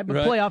hockey guy, but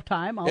Right. playoff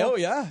time, I'll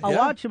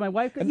watch it. My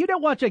wife goes, you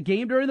don't watch a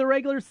game during the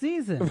regular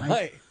season.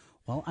 Right.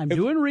 Well, I'm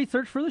doing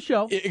research for the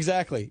show.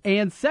 Exactly.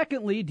 And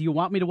secondly, do you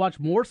want me to watch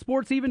more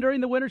sports even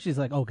during the winter? She's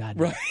like, oh, God.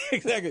 No. Right,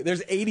 exactly.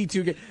 There's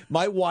 82 games.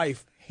 My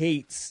wife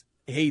hates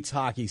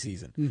hockey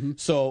season. Mm-hmm.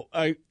 So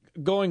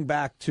going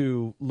back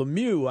to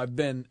Lemieux, I've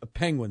been a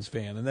Penguins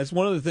fan, and that's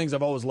one of the things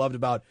I've always loved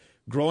about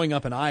growing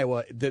up in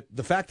Iowa, that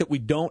the fact that we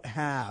don't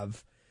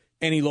have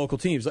any local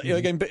teams. Like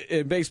in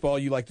baseball,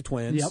 you like the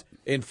Twins. Yep.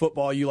 In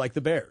football, you like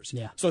the Bears.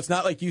 Yeah. So it's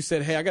not like you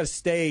said, hey, I got to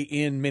stay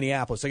in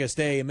Minneapolis. I got to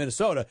stay in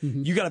Minnesota.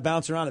 Mm-hmm. You got to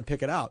bounce around and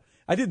pick it out.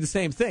 I did the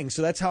same thing.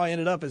 So that's how I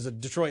ended up as a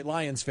Detroit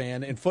Lions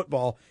fan in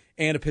football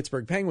and a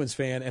Pittsburgh Penguins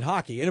fan in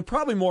hockey. And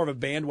probably more of a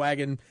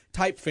bandwagon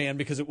type fan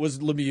because it was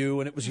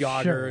Lemieux and it was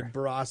Yager and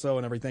Barrasso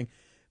and everything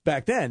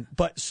back then.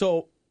 But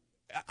so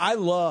I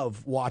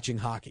love watching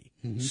hockey.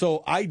 Mm-hmm.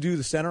 So I do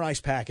the center ice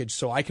package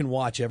so I can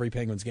watch every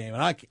Penguins game.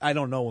 And I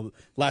don't know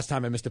last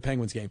time I missed a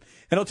Penguins game.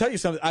 And I'll tell you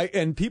something,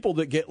 and people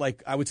that get,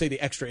 like, I would say the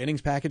extra innings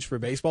package for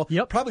baseball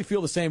probably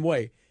feel the same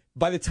way.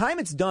 By the time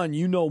it's done,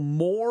 you know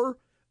more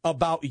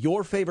about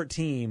your favorite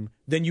team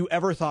than you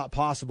ever thought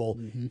possible,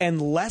 and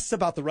less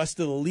about the rest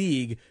of the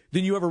league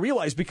than you ever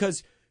realized,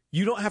 because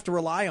you don't have to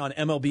rely on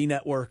MLB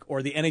Network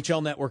or the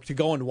NHL Network to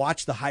go and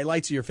watch the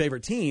highlights of your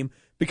favorite team,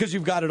 because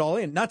you've got it all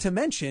in. Not to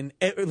mention,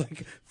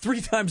 like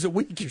 3 times a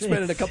week, you're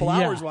spending a couple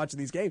hours watching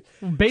these games.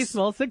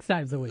 Baseball 6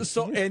 times a week.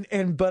 So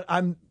but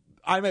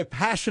I'm a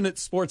passionate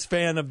sports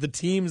fan of the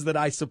teams that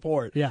I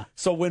support. Yeah.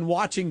 So when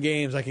watching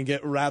games, I can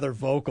get rather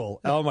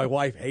vocal. Oh, my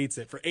wife hates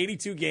it. For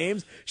 82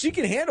 games, she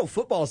can handle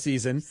football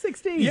season.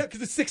 16. Yeah,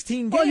 because it's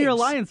 16 games. Well, you're a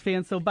Lions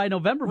fan, so by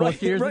November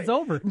most years it's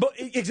over. But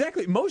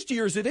exactly. Most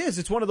years it is.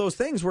 It's one of those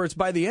things where it's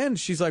by the end,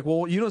 she's like,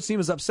 well, you don't seem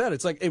as upset.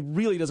 It's like, it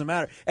really doesn't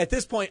matter. At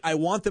this point, I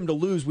want them to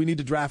lose. We need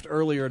to draft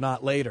earlier,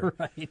 not later.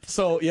 Right.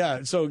 So,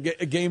 yeah. So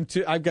game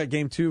 2, I've got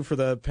game 2 for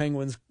the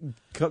Penguins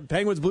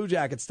Blue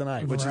Jackets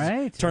tonight, which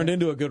has turned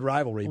into a good rivalry.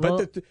 Well,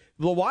 but the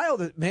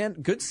Wild, man,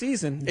 good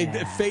season.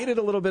 It faded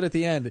a little bit at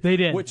the end. They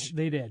did. Which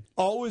they did.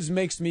 Always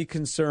makes me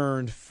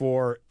concerned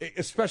for,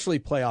 especially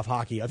playoff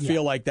hockey. I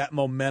feel like that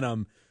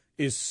momentum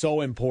is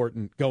so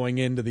important going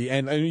into the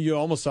end. I mean, you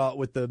almost saw it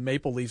with the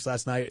Maple Leafs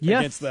last night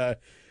against the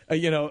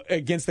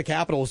against the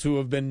Capitals, who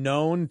have been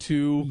known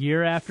to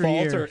year after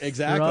falter. year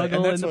Exactly.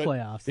 struggle in the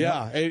playoffs.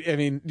 Yeah, I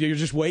mean, you're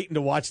just waiting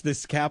to watch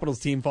this Capitals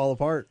team fall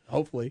apart.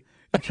 Hopefully.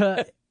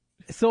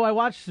 So I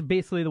watched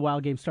basically the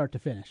Wild game start to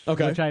finish,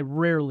 which I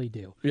rarely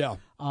do. Yeah.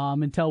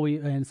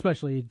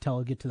 Especially until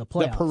we get to the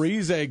playoffs. The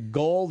Parise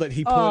goal that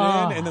he put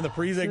in, and then the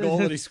Parise goal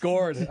that he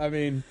scored. I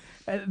mean,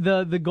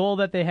 the goal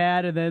that they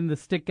had, and then the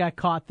stick got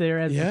caught there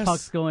as the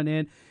puck's going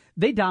in.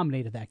 They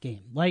dominated that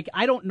game. Like,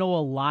 I don't know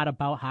a lot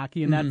about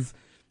hockey, and that's.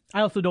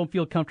 I also don't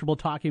feel comfortable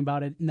talking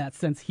about it in that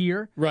sense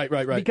here. Right.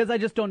 Because I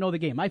just don't know the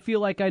game. I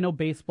feel like I know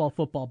baseball,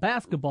 football,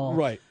 basketball.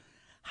 Right.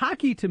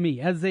 Hockey, to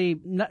me, as a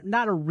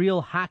not a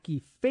real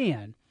hockey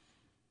fan,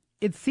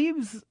 it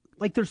seems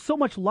like there's so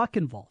much luck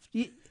involved.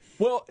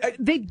 Well,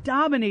 they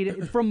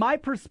dominated. From my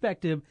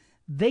perspective,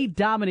 they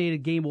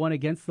dominated Game 1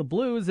 against the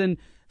Blues, and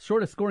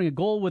short of scoring a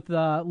goal with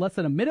less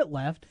than a minute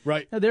left,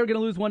 right? They were going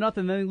to lose 1-0,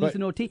 and then lose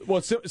an OT.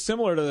 Well,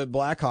 similar to the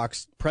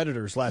Blackhawks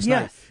Predators last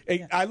night.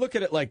 I look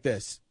at it like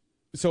this.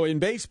 So in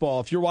baseball,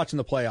 if you're watching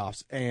the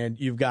playoffs and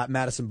you've got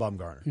Madison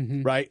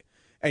Bumgarner, right?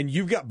 And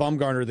you've got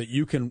Bumgarner that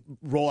you can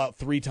roll out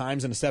 3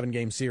 times in a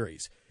 7-game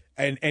series.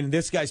 And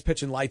this guy's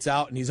pitching lights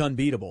out and he's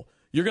unbeatable.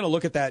 You're going to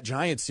look at that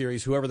Giants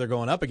series, whoever they're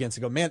going up against,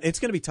 and go, man, it's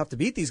going to be tough to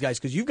beat these guys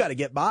because you've got to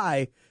get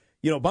by,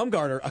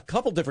 Bumgarner a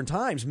couple different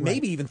times,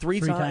 maybe even three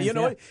times,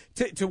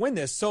 to win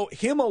this. So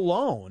him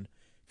alone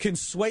can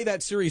sway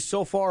that series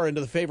so far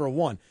into the favor of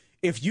one.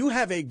 If you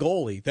have a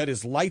goalie that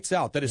is lights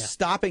out, that is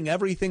stopping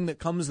everything that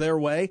comes their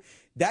way,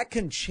 that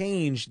can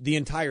change the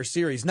entire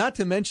series. Not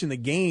to mention the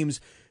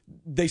games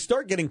they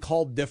start getting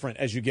called different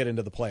as you get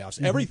into the playoffs.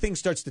 Mm-hmm. Everything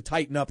starts to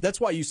tighten up. That's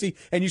why you see,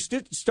 and you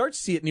start to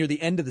see it near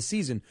the end of the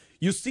season.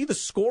 You see the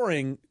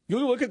scoring. You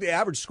look at the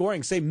average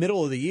scoring, say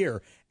middle of the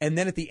year, and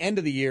then at the end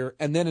of the year,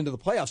 and then into the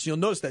playoffs, you'll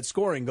notice that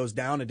scoring goes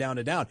down and down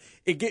and down.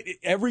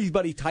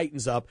 Everybody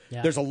tightens up.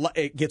 Yeah.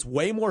 It gets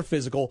way more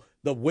physical.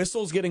 The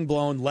whistle's getting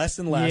blown less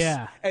and less.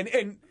 Yeah.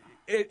 And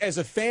as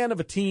a fan of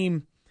a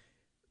team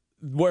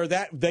where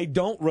they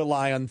don't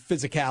rely on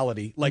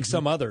physicality like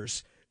some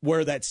others,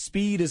 where that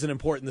speed isn't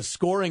important, the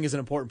scoring is an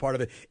important part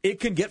of it, it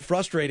can get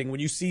frustrating when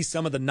you see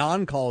some of the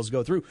non-calls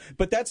go through.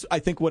 But that's, I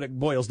think, what it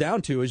boils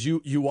down to is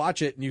you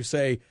watch it and you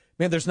say,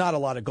 man, there's not a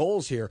lot of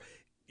goals here.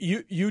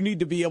 You need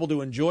to be able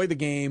to enjoy the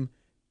game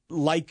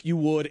like you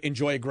would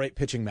enjoy a great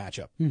pitching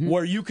matchup,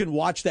 where you can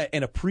watch that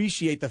and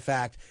appreciate the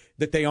fact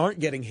that they aren't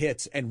getting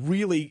hits and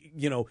really,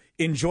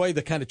 enjoy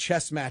the kind of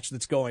chess match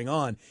that's going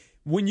on.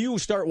 When you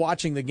start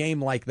watching the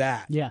game like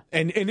that,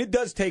 and it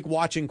does take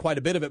watching quite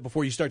a bit of it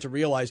before you start to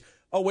realize,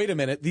 oh, wait a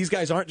minute, these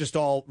guys aren't just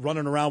all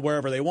running around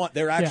wherever they want.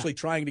 They're actually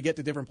trying to get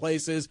to different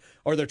places,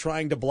 or they're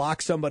trying to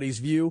block somebody's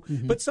view.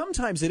 But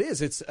sometimes it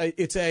is. It's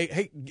a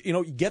hey,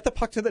 get the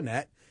puck to the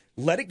net,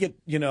 let it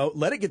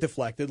get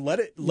deflected, let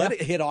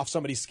it hit off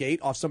somebody's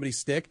skate, off somebody's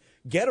stick,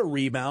 get a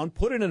rebound,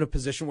 put it in a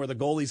position where the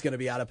goalie's going to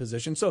be out of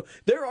position. So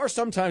there are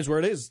some times where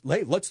it is,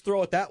 hey, let's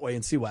throw it that way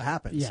and see what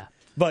happens. Yeah.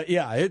 But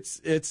yeah, it's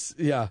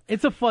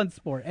a fun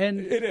sport, and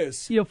it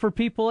is. For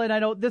people, and I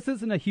know this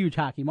isn't a huge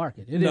hockey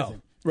market. It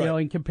isn't.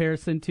 Right. In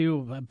comparison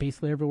to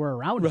basically everywhere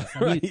around us.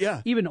 I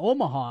mean, even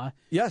Omaha.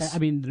 Yes. I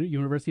mean, the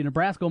University of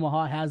Nebraska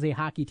Omaha has a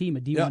hockey team,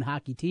 a D1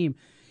 hockey team.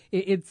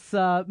 It's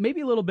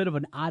maybe a little bit of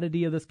an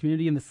oddity of this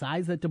community and the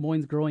size that Des Moines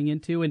is growing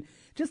into, and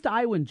just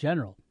Iowa in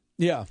general.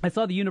 Yeah. I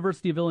saw the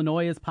University of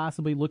Illinois is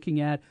possibly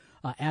looking at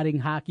adding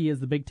hockey, as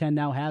the Big Ten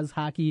now has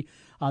hockey,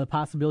 the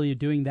possibility of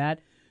doing that.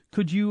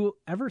 Could you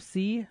ever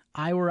see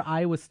Iowa or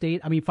Iowa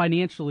State? I mean,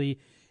 financially,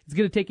 it's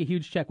going to take a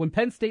huge check. When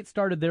Penn State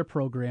started their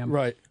program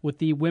with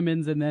the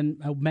women's and then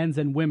men's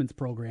and women's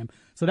program,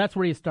 so that's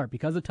where you start.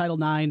 Because of Title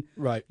IX,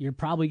 you're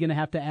probably going to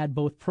have to add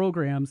both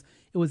programs.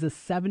 It was a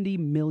 $70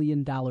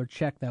 million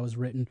check that was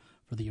written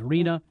for the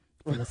arena,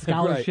 for the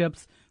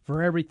scholarships,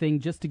 for everything,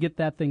 just to get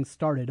that thing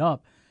started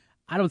up.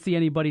 I don't see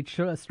anybody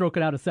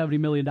stroking out a $70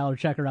 million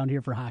check around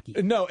here for hockey.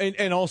 No,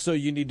 and also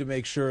you need to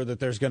make sure that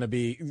there's going to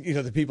be,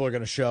 the people are going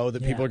to show,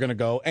 that people are going to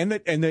go, and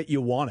that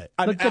you want it.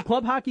 The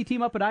club hockey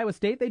team up at Iowa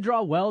State, they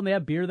draw well, and they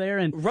have beer there,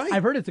 and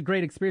I've heard it's a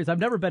great experience. I've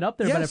never been up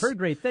there, but I've heard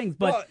great things.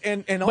 But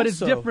but also, it's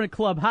different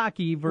club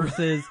hockey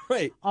versus,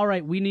 all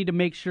right, we need to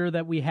make sure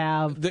that we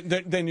have...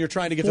 Then you're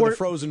trying to get to the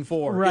Frozen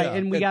Four. Right,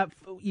 and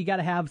you got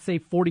to have, say,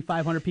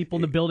 4,500 people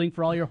in the building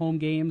for all your home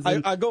games.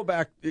 And I go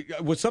back,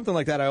 with something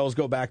like that, I always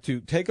go back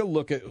to take a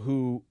look at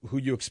who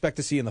you expect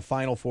to see in the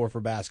Final Four for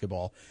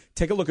basketball.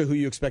 Take a look at who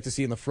you expect to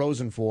see in the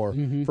Frozen Four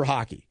for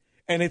hockey.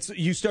 And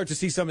you start to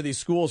see some of these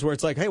schools where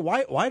it's like, hey,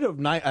 why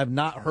have I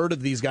not heard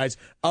of these guys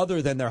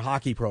other than their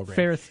hockey program?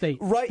 Ferris State.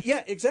 Right,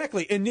 yeah,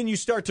 exactly. And then you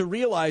start to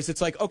realize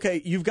it's like,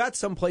 okay, you've got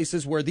some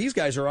places where these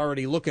guys are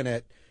already looking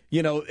at,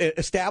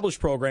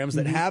 established programs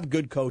that have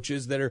good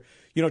coaches that are,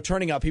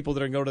 turning out people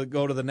that are going to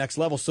go to the next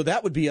level. So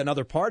that would be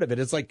another part of it.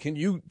 It's like, can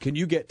you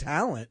get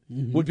talent?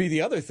 Would be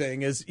the other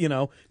thing is,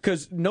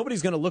 because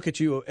nobody's going to look at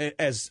you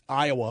as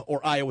Iowa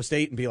or Iowa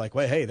State and be like,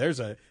 well, hey, there's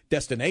a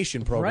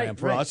destination program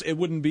for us. It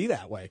wouldn't be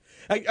that way.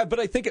 But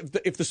I think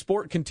if the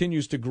sport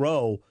continues to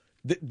grow,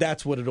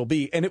 that's what it'll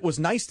be. And it was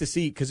nice to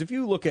see, because if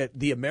you look at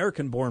the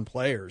American-born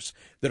players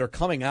that are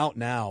coming out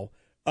now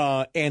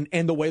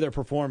and the way they're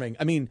performing,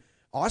 I mean,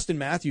 Austin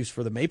Matthews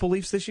for the Maple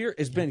Leafs this year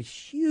has been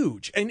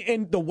huge,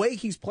 and the way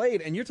he's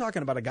played. And you're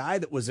talking about a guy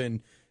that was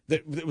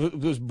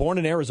born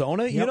in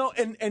Arizona,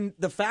 and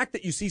the fact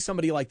that you see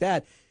somebody like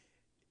that.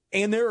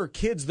 And there are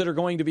kids that are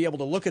going to be able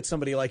to look at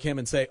somebody like him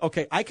and say,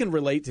 okay, I can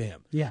relate to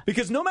him. Yeah.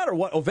 Because no matter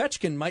what,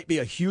 Ovechkin might be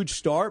a huge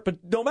star,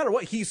 but no matter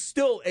what, he's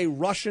still a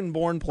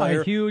Russian-born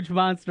player. A huge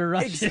monster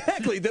Russian.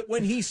 Exactly. That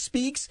when he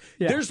speaks,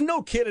 there's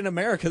no kid in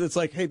America that's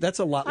like, hey, that's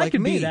a lot like me. I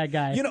could be that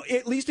guy.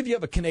 At least if you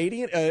have a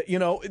Canadian,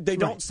 they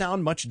don't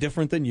sound much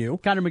different than you.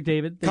 Connor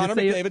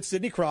McDavid.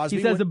 Sidney Crosby.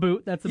 He says a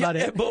boot. That's about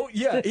it.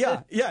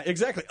 Yeah,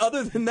 exactly.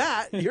 Other than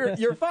that,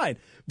 you're fine.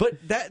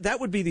 But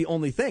that would be the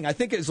only thing. I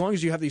think as long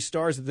as you have these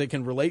stars that they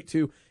can relate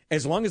to,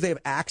 as long as they have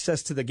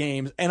access to the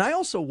games. And I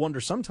also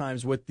wonder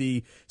sometimes with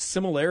the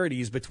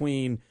similarities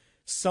between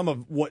some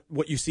of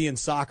what you see in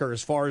soccer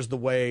as far as the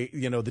way,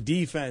 the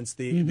defense,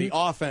 the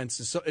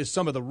offense,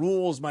 some of the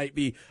rules might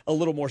be a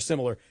little more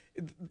similar.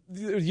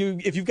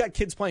 If you've got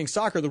kids playing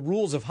soccer, the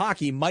rules of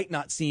hockey might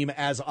not seem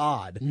as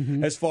odd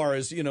as far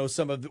as,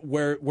 some of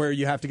where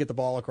you have to get the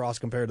ball across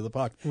compared to the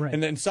puck. Right.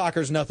 And then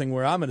soccer's nothing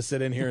where I'm going to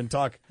sit in here and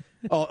talk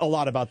a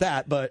lot about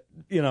that. But,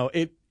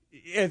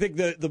 I think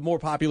the more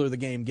popular the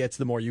game gets,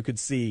 the more you could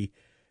see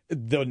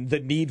the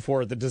need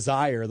for it, the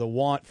desire, the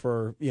want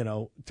for,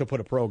 to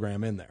put a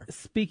program in there.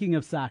 Speaking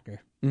of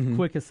soccer,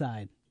 quick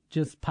aside,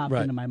 just popped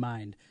into my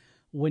mind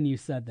when you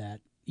said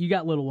that. You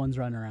got little ones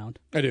running around.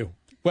 I do.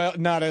 Well,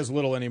 not as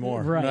little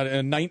anymore. Right.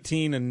 Not,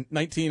 19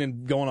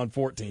 and going on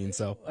 14.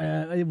 So,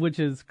 which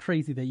is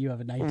crazy that you have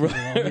a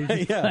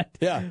 19-year-old. Yeah,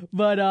 yeah.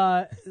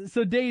 But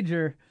so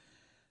Danger,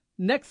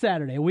 next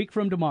Saturday, a week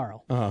from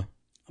tomorrow,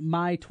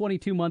 my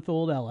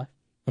 22-month-old Ella,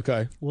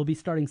 will be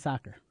starting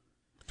soccer.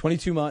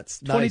 22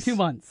 months. Nice. 22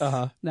 months.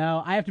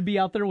 Now I have to be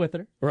out there with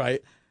her.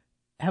 Right.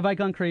 Have I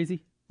gone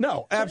crazy?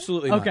 No,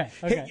 absolutely not.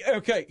 Okay.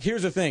 Okay.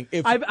 Here's the thing.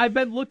 I've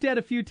been looked at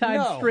a few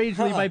times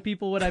strangely by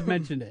people when I've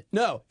mentioned it.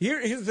 No.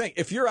 Here's the thing.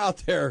 If you're out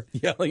there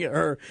yelling at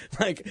her,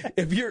 like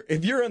if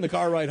you're in the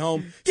car ride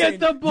home, get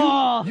the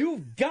ball.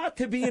 You've got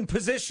to be in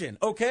position.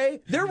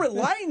 Okay. They're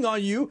relying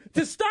on you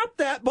to stop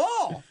that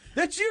ball.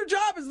 That's your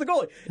job as the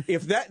goalie.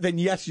 If that, then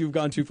yes, you've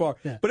gone too far.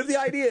 Yeah. But if the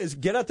idea is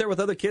get out there with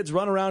other kids,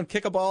 run around,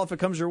 kick a ball if it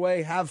comes your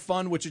way, have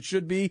fun, which it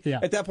should be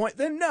at that point,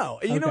 then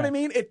no. You know what I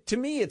mean? To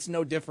me, it's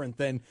no different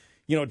than,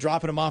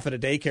 dropping them off at a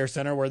daycare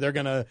center where they're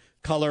going to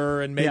color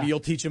and maybe you'll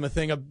teach them a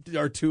thing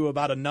or two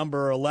about a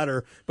number or a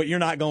letter, but you're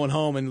not going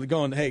home and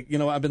going, hey,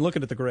 I've been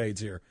looking at the grades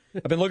here.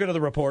 I've been looking at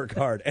the report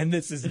card, and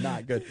this is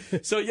not good.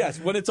 So, yes,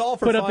 when it's all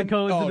for fun. Put up the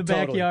cones in the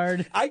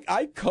backyard.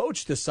 I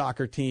coached a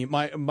soccer team.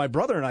 My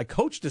brother and I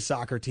coached a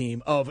soccer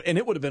team and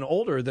it would have been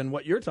older than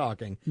what you're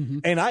talking,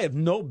 and I have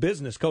no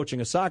business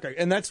coaching a soccer.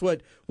 And that's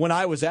when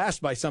I was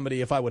asked by somebody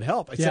if I would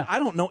help, I said, I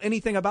don't know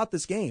anything about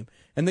this game.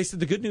 And they said,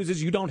 the good news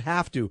is you don't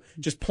have to.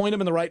 Just point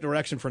them in the right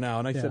direction for now.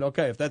 And I said,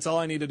 okay, if that's all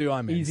I need to do,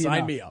 I'm in. Easy Sign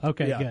enough. me up.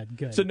 Okay,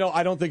 good. So, no,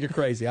 I don't think you're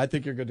crazy. I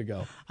think you're good to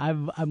go.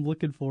 I'm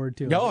looking forred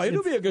to it. No,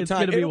 it'll be a good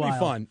time. It'll be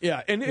fun.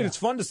 Yeah, and it's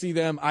fun to see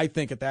them, I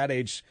think, at that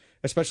age,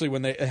 especially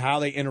when how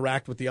they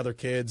interact with the other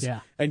kids. Yeah.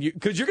 And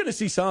because you're going to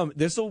see some,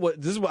 this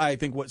is what I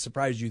think what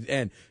surprised you.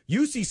 And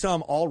you see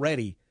some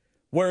already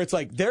where it's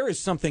like there is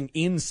something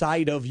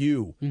inside of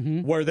you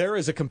where there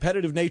is a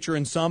competitive nature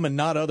in some and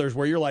not others,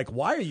 where you're like,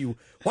 why are you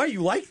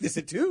like this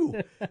at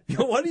 2?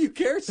 Why do you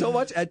care so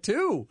much at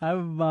 2?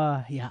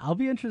 I'll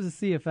be interested to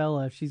see if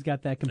she's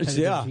got that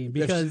competitive gene,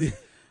 because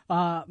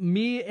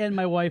me and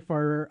my wife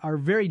are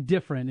very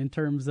different in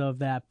terms of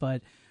that,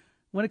 but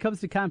when it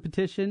comes to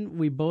competition,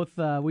 we both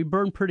we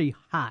burn pretty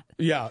hot.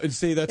 Yeah, and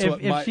see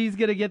if she's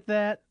gonna get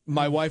that,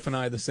 my wife and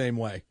I the same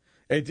way.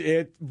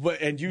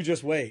 And you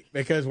just wait,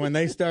 because when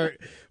they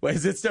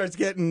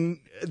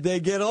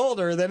get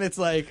older, then it's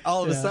like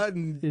all of a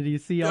sudden. Did you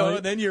see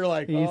then you're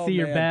like, you see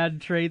your bad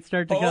traits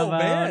start to come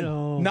out.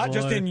 Oh, not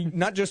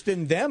just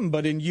in them,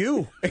 but in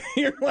you.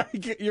 you're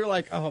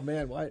like, oh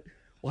man,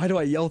 why do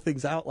I yell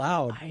things out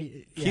loud?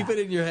 Keep it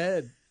in your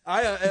head.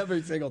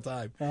 Every single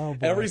time. Oh,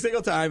 every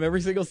single time,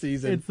 every single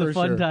season. It's the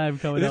fun time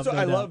coming up.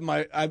 I love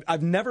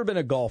I've never been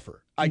a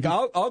golfer.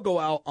 I'll go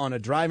out on a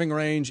driving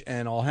range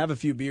and I'll have a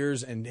few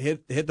beers and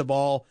hit the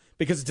ball,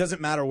 because it doesn't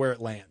matter where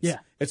it lands. Yeah.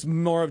 It's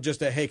more of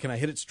just hey, can I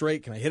hit it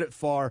straight? Can I hit it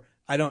far?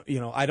 I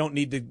don't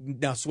need to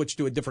now switch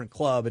to a different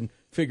club and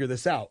figure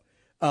this out.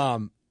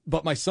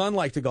 But my son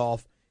liked to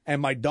golf,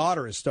 and my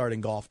daughter is starting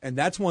golf. And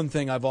that's one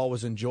thing I've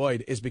always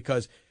enjoyed, is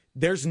because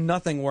there's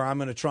nothing where I'm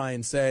going to try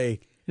and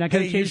say,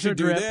 hey, you should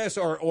do this,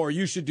 or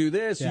you should do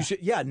this. Yeah. You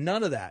should,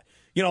 none of that.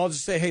 I'll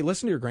just say, hey,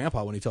 listen to your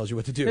grandpa when he tells you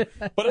what to do.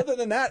 But other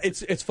than that,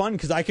 it's fun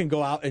because I can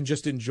go out and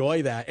just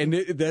enjoy that, and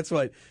that's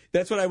what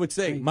I would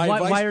say.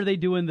 Why are they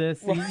doing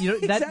this? Well,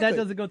 exactly. that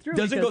doesn't go through.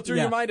 Doesn't go through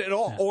your mind at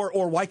all. Yeah.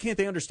 Or why can't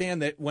they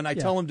understand that when I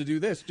tell them to do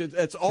this,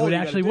 that's all. It would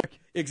actually work.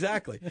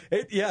 Exactly.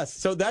 Yes.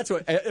 So that's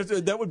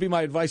that would be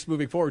my advice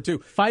moving forward too.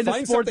 Find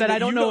a sport that I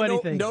don't know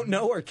anything, don't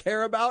know or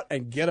care about,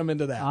 and get them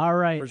into that. All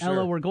right, sure.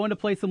 Ella, we're going to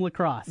play some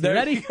lacrosse.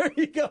 Ready? There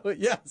you go.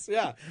 Yes.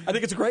 Yeah. I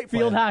think it's a great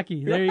plan. Field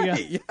hockey. There you go.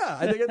 Yeah.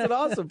 I think it's an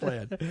awesome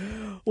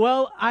plan.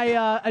 Well,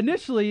 I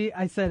initially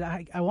said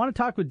I want to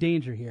talk with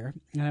Danger here,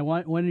 and I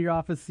want one in your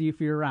office to see if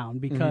you're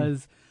around,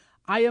 because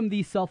I am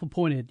the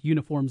self-appointed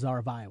uniform czar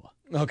of Iowa.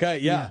 Okay,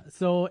 yeah.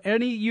 So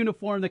any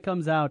uniform that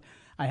comes out,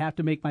 I have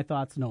to make my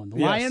thoughts known. The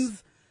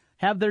Lions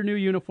have their new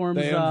uniforms.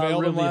 They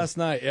unveiled them last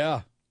night,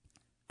 yeah.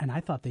 And I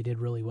thought they did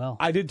really well.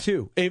 I did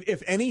too.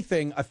 If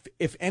anything,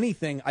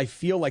 I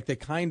feel like they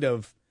kind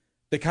of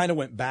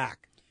went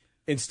back.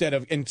 Instead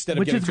of getting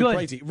too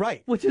crazy,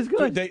 right? Which is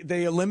good.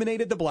 They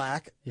eliminated the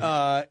black,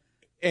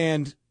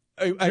 and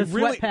the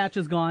sweat patch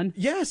is gone.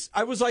 Yes,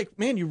 I was like,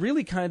 man, you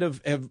really kind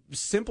of have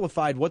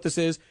simplified what this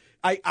is.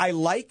 I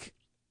like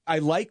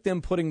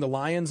them putting the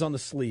Lions on the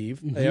sleeve.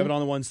 They have it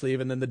on the one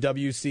sleeve, and then the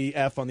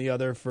WCF on the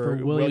other for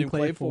William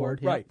Clay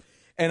Ford. Right,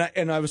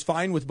 and I was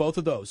fine with both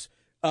of those.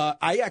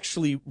 I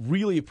actually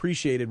really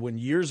appreciated when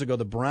years ago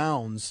the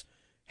Browns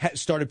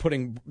started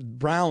putting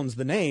Browns,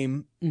 the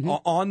name,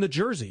 on the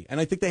jersey. And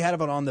I think they had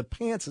it on the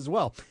pants as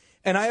well.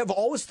 And I have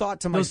always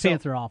thought to myself... Those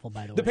pants are awful,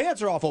 by the way. The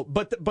pants are awful,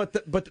 but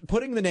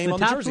putting the name on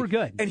the jersey... were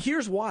good. And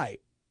here's why.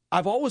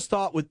 I've always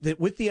thought with the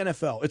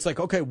NFL, it's like,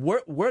 okay,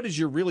 where does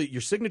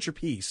your signature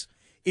piece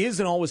is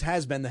and always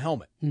has been the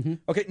helmet. Mm-hmm.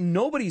 Okay,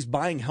 nobody's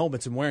buying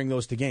helmets and wearing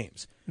those to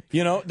games.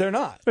 You know, they're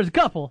not. There's a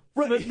couple.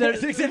 Right, But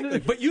there's- exactly.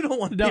 But you don't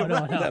want to be No,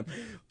 around no. them.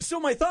 So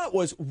my thought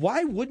was,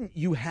 why wouldn't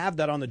you have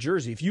that on the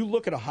jersey? If you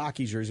look at a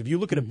hockey jersey, if you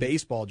look at a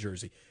baseball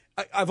jersey,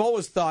 I've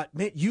always thought,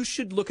 man, you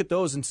should look at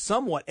those and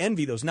somewhat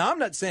envy those. Now, I'm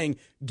not saying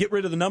get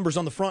rid of the numbers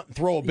on the front and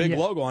throw a big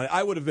logo on it.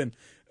 I would have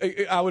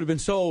been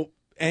so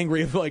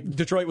angry if like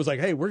Detroit was like,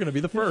 hey, we're going to be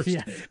the first.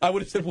 Yeah. I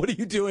would have said, what are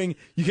you doing?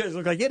 You guys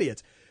look like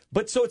idiots.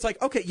 But so it's like,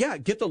 okay, yeah,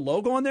 get the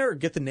logo on there or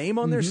get the name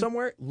on there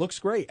somewhere. Looks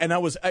great. And I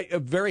was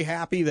very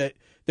happy that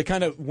they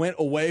kind of went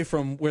away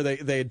from where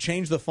they had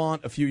changed the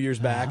font a few years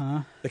back.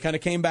 They kind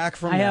of came back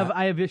from that.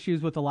 I have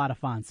issues with a lot of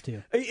fonts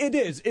too. It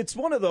is. It's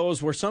one of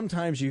those where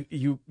sometimes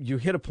you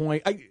hit a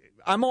point.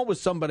 I'm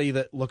always somebody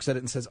that looks at it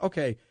and says,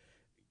 okay,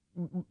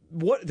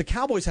 what the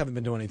Cowboys haven't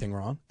been doing anything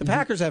wrong. The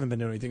Packers haven't been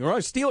doing anything wrong.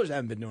 Steelers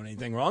haven't been doing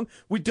anything wrong.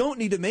 We don't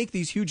need to make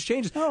these huge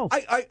changes. No.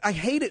 I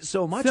hate it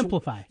so much.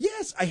 Simplify.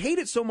 Yes, I hate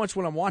it so much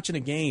when I'm watching a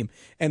game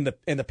and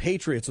the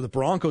Patriots or the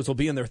Broncos will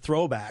be in their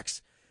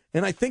throwbacks.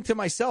 And I think to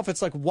myself,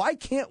 it's like, why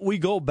can't we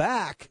go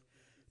back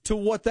to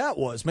what that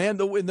was, man?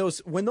 When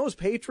those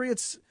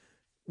Patriots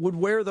would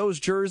wear those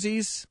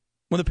jerseys,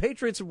 when the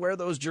Patriots would wear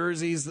those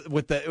jerseys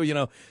with the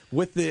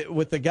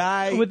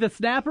guy with the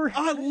snapper,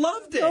 I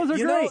loved it. Those are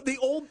great. The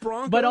old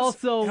Broncos, but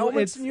also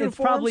helmets and it's uniforms.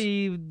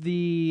 probably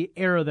the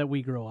era that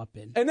we grew up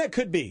in, and that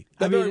could be.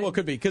 That very well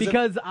could be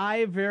because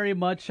I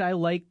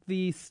like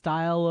the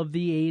style of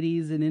the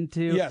 '80s and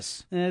into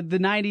the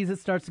 '90s. It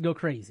starts to go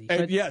crazy.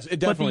 Yes,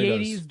 it definitely But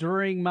the does. '80s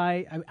during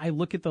I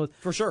look at those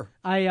for sure.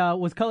 I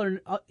was coloring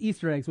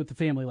Easter eggs with the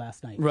family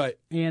last night, right?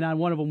 And on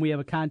one of them we have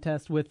a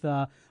contest with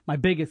my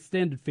big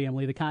extended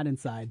family, the Condon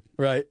side,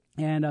 right?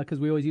 And because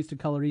we always used to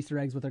color Easter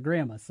eggs with our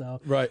grandma,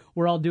 so right.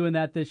 We're all doing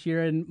that this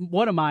year. And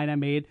one of mine I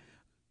made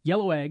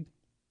yellow egg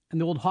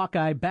and the old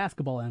Hawkeye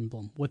basketball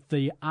emblem with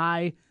the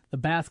eye, the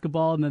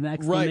basketball, and then the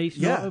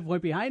exclamation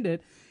went behind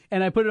it.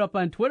 And I put it up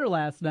on Twitter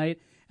last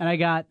night, and I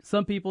got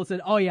some people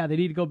said, "Oh yeah, they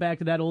need to go back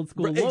to that old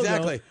school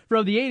logo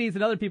from the '80s,"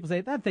 and other people say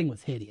that thing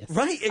was hideous.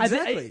 Right,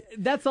 exactly.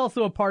 That's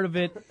also a part of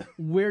it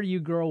where you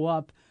grow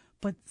up.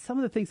 But some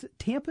of the things,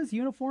 Tampa's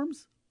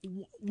uniforms.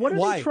 What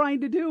are they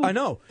trying to do? I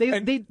know.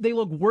 They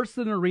look worse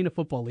than an Arena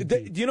Football League.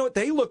 Do you know what?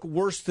 They look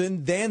worse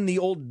than the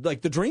old,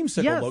 like the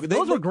Dreamsicle logo.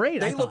 Those were great.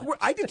 They look.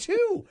 I did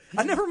too.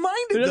 I never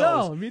minded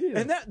those. No, me neither.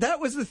 And that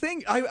was the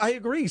thing. I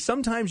agree.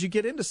 Sometimes you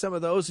get into some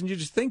of those and you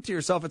just think to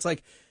yourself, it's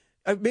like,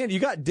 man, you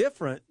got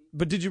different,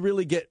 but did you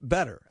really get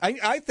better?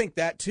 I think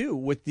that too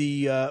with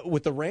the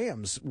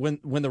Rams when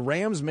the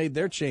Rams made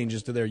their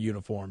changes to their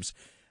uniforms.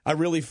 I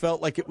really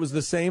felt like it was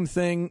the same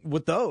thing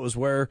with those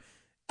where.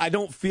 I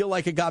don't feel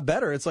like it got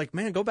better. It's like,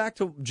 man, go back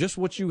to just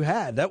what you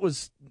had. That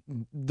was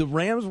the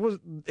Rams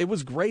it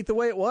was great the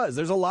way it was.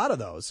 There's a lot of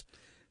those.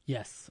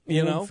 Yes.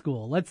 Old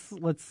school. Let's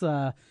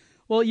well,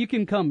 you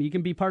can come. You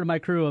can be part of my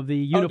crew of the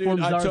Uniform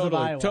Czars of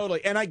Iowa.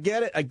 Totally. And I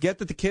get it. I get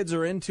that the kids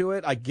are into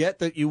it. I get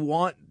that you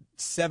want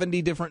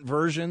 70 different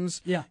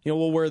versions. Yeah.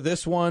 We'll wear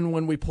this one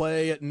when we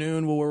play at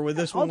noon. We'll wear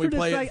this one when we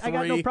play at 3. I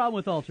got no problem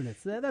with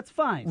alternates. That's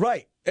fine.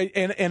 Right.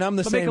 And I'm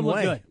the same make them look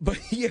way. good. But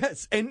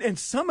yes, and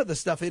some of the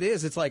stuff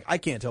it's like I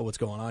can't tell what's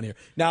going on here.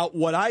 Now,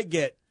 what I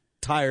get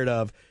tired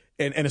of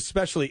and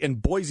especially in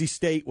Boise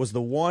State was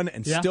the one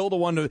and still the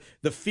one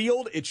the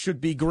field it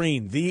should be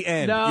green. The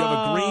end. No, you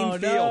have a green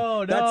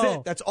field. That's no.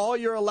 it. That's all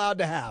you're allowed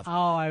to have.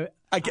 Oh,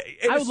 I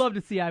would love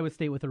to see Iowa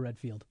State with a red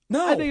field.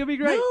 No, I think it'd be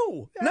great.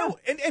 No.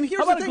 And here's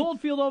how about the thing. a gold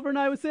field over in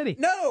Iowa City?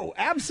 No,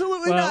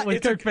 absolutely well, not.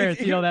 With Kirk Ferentz,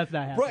 that's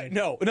not happening. Right?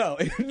 No.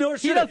 Nor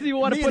should he doesn't even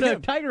want to put a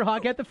Tiger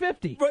Hawk at the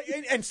 50. Right,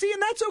 and see,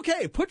 and that's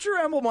okay. Put your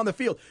emblem on the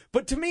field.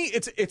 But to me,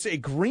 it's a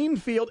green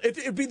field.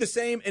 It'd be the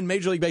same in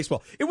Major League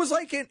Baseball. It was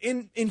like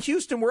in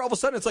Houston, where all of a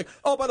sudden it's like,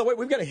 oh, by the way,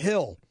 we've got a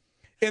hill.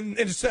 In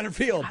center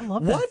field. I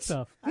love that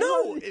stuff.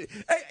 No,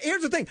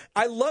 here's the thing.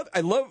 I love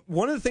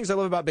one of the things I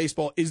love about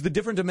baseball is the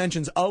different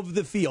dimensions of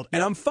the field,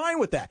 and I'm fine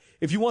with that.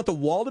 If you want the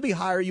wall to be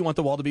higher, you want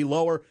the wall to be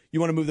lower, you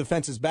want to move the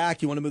fences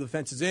back, you want to move the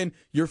fences in,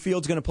 your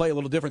field's going to play a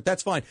little different.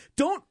 That's fine.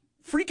 Don't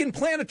freaking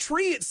plant a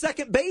tree at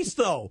second base,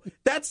 though.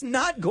 That's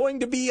not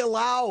going to be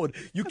allowed.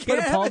 You can't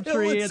put a palm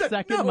tree at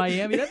second in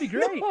Miami. That'd be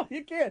great. No,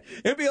 you can't.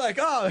 It'd be like,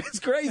 oh, it's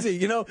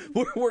crazy.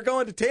 We're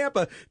going to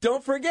Tampa.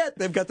 Don't forget,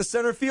 they've got the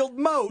center field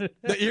moat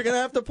that you're going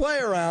to have to play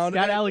around.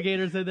 Got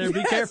alligators in there.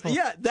 Be careful.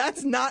 Yeah,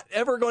 that's not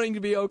ever going to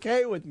be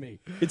okay with me.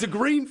 It's a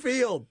green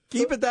field.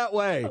 Keep it that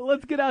way.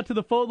 Let's get out to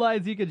the phone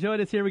lines. You can join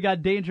us here. We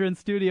got Danger in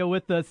studio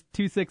with us,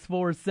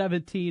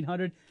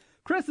 264-1700.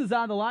 Chris is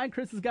on the line.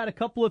 Chris has got a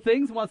couple of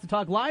things. Wants to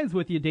talk Lions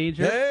with you,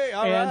 Danger. Hey,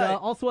 all and, right.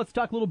 Also wants to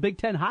talk a little Big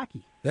Ten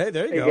hockey. Hey,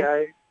 there you go.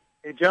 Guy.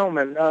 Hey,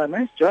 gentlemen.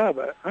 Nice job.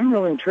 I'm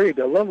really intrigued.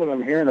 I love what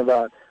I'm hearing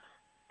about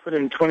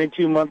putting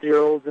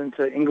 22-month-olds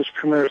into English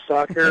Premier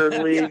Soccer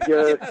League.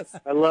 Yes.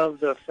 I love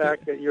the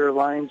fact that you're a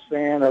Lions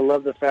fan. I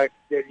love the fact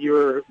that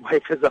your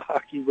wife is a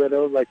hockey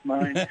widow like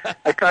mine.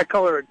 I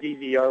call her a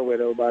DVR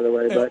widow, by the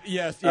way. But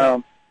yes.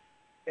 Yeah.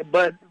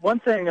 But one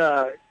thing,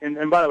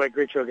 and by the way,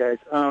 great show, guys.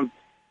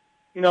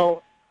 When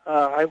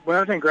I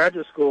was in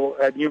graduate school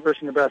at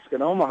University of Nebraska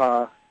in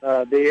Omaha,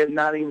 They had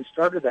not even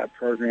started that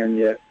program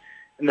yet.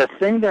 And the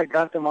thing that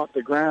got them off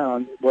the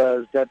ground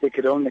was that they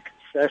could own the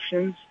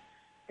concessions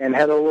and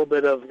had a little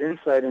bit of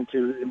insight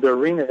into the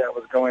arena that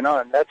was going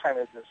on. That time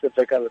it was the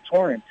Pacific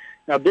Auditorium.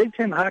 Now, Big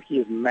Ten hockey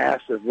is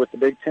massive with the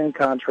Big Ten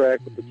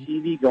contract, with the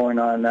TV going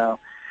on now.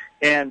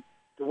 And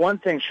the one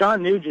thing,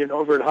 Sean Nugent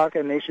over at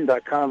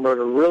HawkeyeNation.com wrote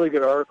a really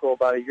good article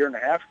about a year and a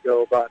half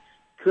ago about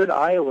could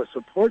Iowa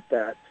support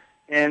that?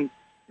 And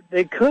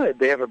they could.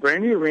 They have a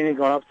brand new arena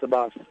going up to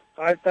about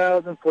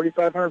 5,000,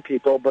 4,500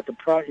 people, but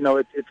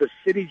it's a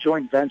city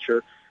joint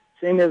venture.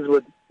 Same as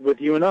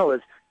with UNO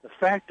is the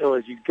fact though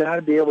is you got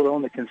to be able to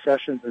own the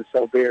concessions and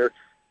sell beer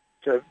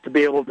to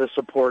be able to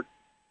support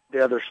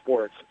the other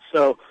sports.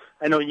 So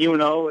I know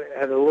UNO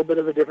had a little bit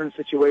of a different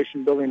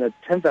situation building a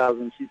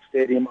 10,000 seat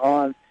stadium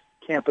on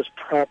campus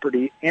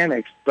property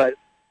annexed, but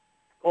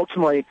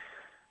ultimately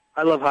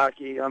I love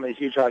hockey. I'm a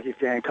huge hockey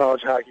fan,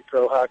 college hockey,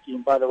 pro hockey.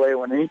 And by the way,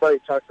 when anybody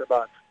talks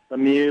about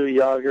Lemieux,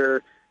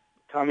 Yager,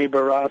 Tommy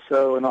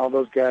Barrasso, and all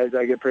those guys,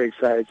 I get pretty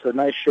excited. So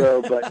nice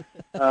show, but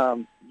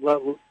I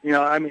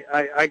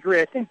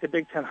agree. I think the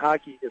Big Ten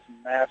hockey is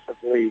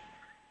massively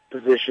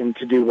positioned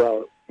to do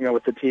well,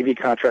 with the TV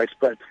contracts.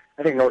 But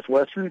I think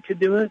Northwestern could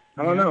do it.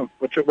 I don't know.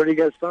 What do you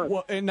guys thought?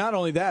 Well, and not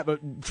only that,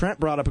 but Trent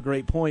brought up a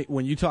great point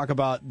when you talk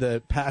about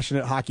the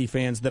passionate hockey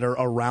fans that are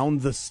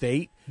around the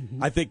state.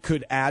 I think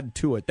could add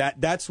to it.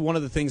 That's one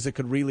of the things that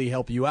could really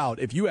help you out.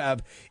 If you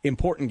have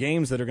important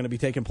games that are going to be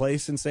taking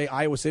place in, say,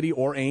 Iowa City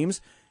or Ames,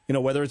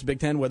 whether it's Big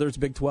Ten, whether it's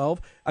Big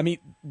 12, I mean,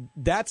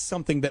 that's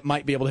something that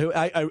might be able to.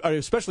 I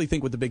especially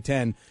think with the Big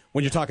Ten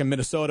when you're talking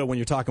Minnesota, when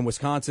you're talking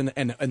Wisconsin,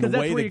 and the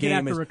way the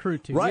game is. Have to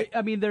recruit to. Right.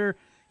 I mean,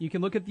 you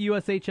can look at the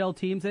USHL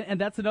teams, and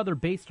that's another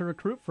base to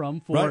recruit from.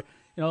 For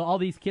all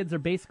these kids are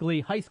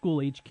basically high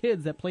school age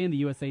kids that play in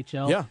the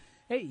USHL. Yeah.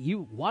 Hey,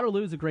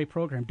 Waterloo's a great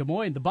program. Des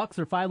Moines, the Bucks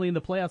are finally in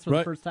the playoffs for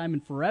the first time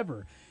in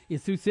forever.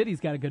 Sioux City's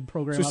got a good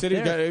program.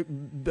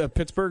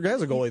 Pittsburgh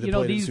has a goalie that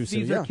played in Sioux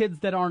City. These are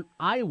kids that aren't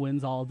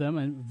Iowans, all of them,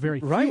 and very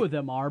few of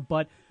them are,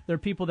 but they're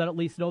people that at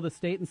least know the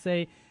state and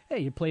say, hey,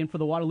 you're playing for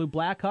the Waterloo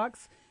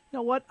Blackhawks. You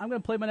know what? I'm going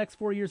to play my next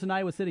 4 years in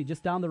Iowa City,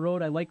 just down the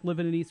road. I like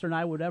living in Eastern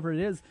Iowa, whatever it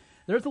is.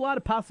 There's a lot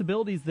of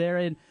possibilities there,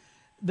 and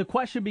the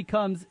question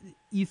becomes,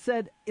 you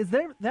said, is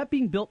that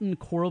being built in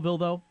Coralville,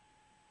 though?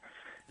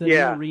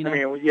 Yeah, arena?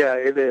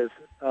 It is.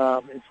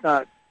 It's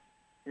not,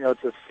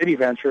 it's a city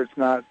venture. It's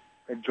not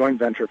a joint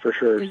venture for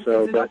sure. Is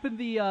it up in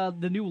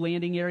the new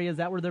landing area? Is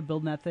that where they're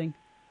building that thing?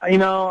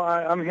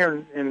 I'm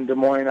here in Des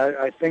Moines.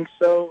 I think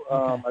so.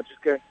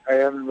 Okay. I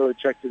haven't really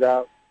checked it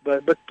out.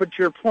 But to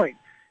your point,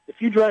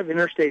 if you drive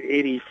Interstate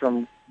 80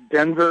 from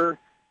Denver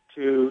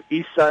to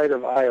east side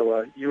of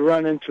Iowa, you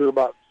run into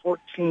about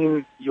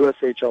 14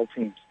 USHL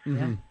teams.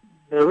 Mm-hmm.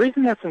 The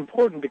reason that's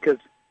important because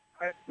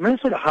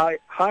Minnesota high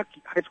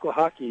school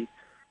hockey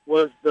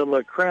was the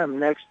la creme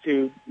next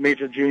to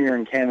Major Junior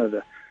in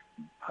Canada.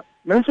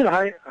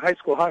 Minnesota high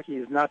school hockey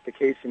is not the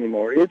case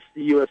anymore. It's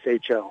the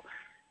USHL.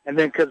 And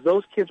then because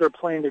those kids are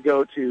playing to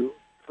go to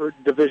for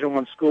Division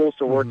I schools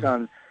to work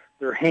on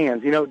their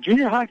hands.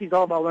 Junior hockey is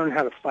all about learning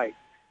how to fight.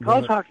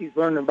 College hockey is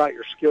learning about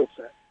your skill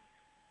set.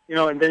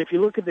 And then if you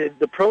look at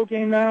the pro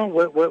game now,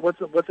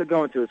 what's it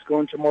going to? It's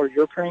going to more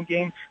European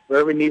game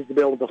where everybody needs to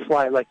be able to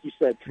fly, like you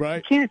said. Right.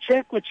 You can't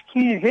check what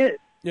you can't hit.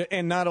 Yeah,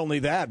 and not only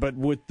that, but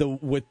with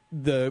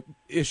the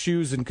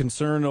issues and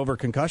concern over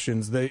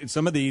concussions,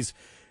 some of these,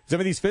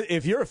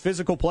 if you're a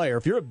physical player,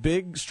 if you're a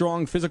big,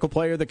 strong physical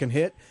player that can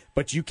hit,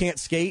 but you can't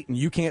skate and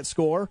you can't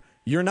score,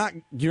 you're not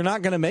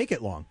going to make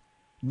it long.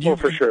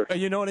 For sure.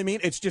 You know what I mean?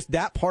 It's just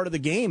that part of the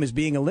game is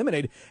being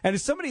eliminated. And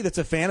as somebody that's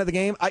a fan of the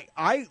game,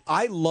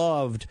 I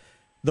loved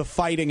the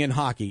fighting in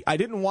hockey. I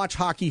didn't watch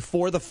hockey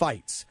for the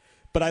fights,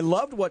 but I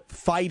loved what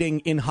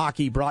fighting in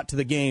hockey brought to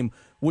the game,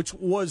 which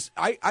was,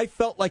 I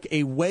felt like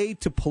a way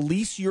to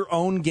police your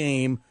own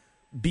game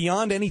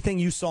beyond anything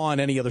you saw in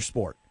any other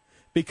sport.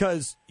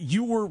 Because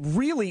you were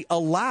really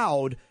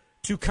allowed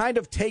to kind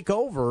of take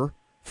over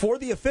for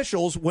the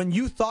officials when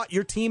you thought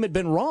your team had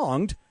been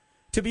wronged,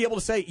 to be able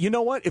to say, you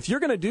know what, if you're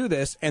going to do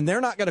this and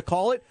they're not going to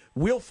call it,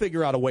 we'll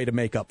figure out a way to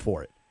make up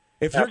for it.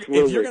 If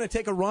you're going to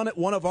take a run at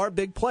one of our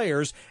big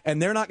players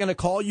and they're not going to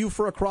call you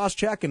for a cross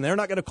check and they're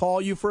not going to call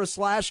you for a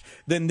slash,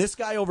 then this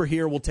guy over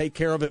here will take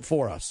care of it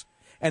for us.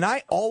 And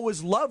I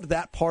always loved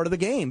that part of the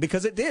game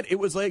because it did. It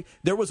was like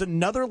there was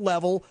another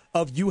level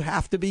of you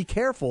have to be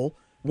careful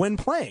when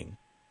playing.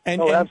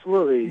 And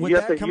absolutely. You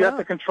have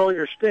to control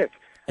your stick.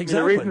 Exactly.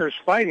 And the reason there's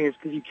fighting is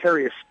because you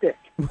carry a stick.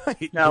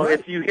 Right. Now,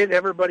 if you hit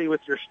everybody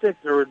with your stick,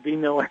 there would be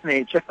no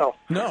NHL.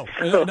 No,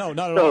 not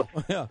at all.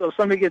 Yeah. So if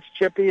somebody gets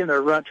chippy and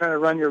they're trying to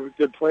run your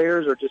good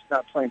players or just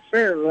not playing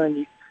fair,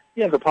 then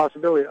you have the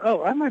possibility.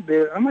 I might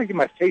get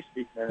my face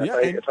beaten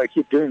if I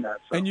keep doing that.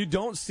 So. And you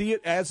don't see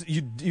it as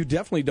you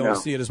definitely don't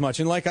see it as much.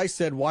 And like I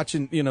said,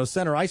 watching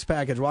Center Ice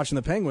Package, watching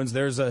the Penguins,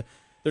 there's a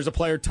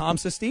player Tom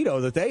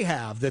Sestito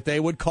that they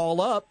would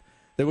call up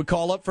They would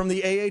call up from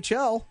the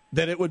AHL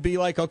that it would be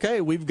like,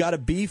 okay, we've got a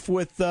beef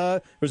with,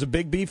 there's a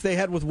big beef they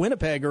had with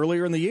Winnipeg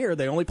earlier in the year.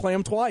 They only play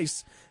them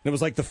twice. And it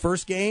was like the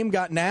first game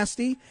got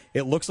nasty.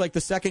 It looks like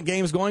the second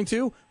game is going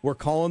to. We're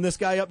calling this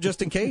guy up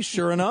just in case.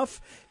 Sure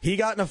enough, he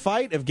got in a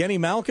fight. Evgeny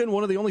Malkin,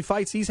 one of the only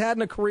fights he's had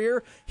in a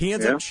career, he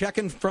ends up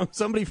checking from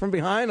somebody from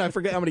behind. I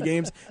forget how many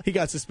games he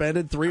got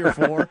suspended, 3 or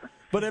 4.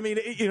 But, I mean,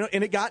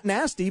 and it got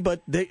nasty,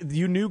 but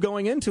you knew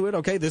going into it,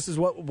 okay, this is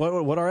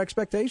what our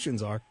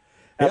expectations are.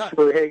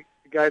 Absolutely. Hey,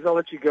 guys, I'll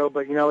let you go,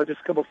 but,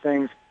 just a couple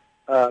things.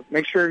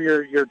 Make sure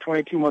your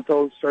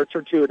 22-month-old starts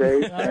her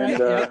 2-a-days.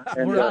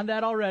 And we're on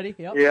that already.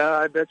 Yep. Yeah,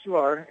 I bet you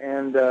are.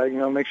 And,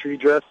 make sure you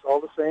dress all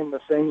the same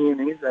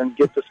unis, and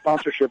get the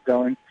sponsorship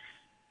going.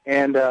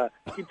 And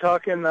keep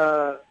talking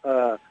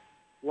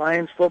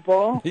Lions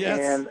football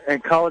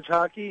and college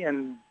hockey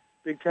and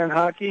Big Ten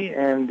hockey,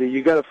 and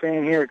you got a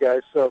fan here,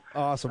 guys. So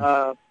awesome.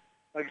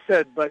 Like I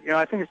said, but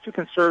I think it's too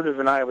conservative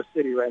in Iowa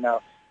City right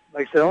now.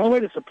 Like I said, the only way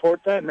to support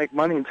that and make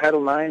money in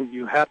Title IX,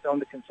 you have to own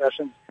the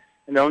concessions.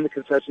 And to own the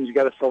concessions, you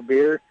got to sell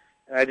beer.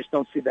 And I just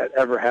don't see that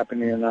ever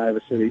happening in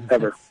Iowa City,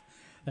 ever.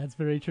 That's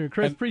very true.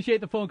 Chris,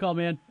 appreciate the phone call,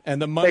 man.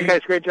 And the money, hey,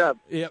 guys, great job.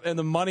 Yeah, and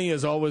the money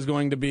is always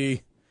going to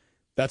be.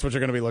 That's what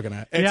you're going to be looking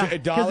at.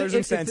 Dollars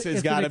and cents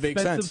has got to make sense.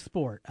 It's an expensive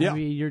sport. I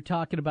mean, you're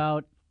talking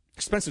about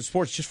expensive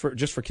sports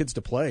just for kids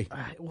to play.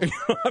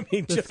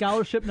 The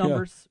scholarship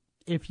numbers.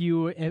 If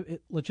you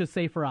let's just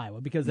say for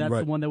Iowa, because that's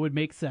the one that would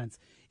make sense.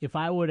 If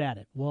I would add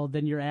it, well,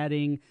 then you're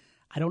adding.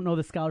 I don't know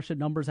the scholarship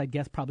numbers. I'd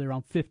guess probably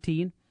around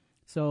 15.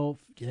 So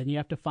then you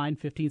have to find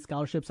 15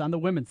 scholarships on the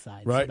women's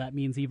side. Right. So that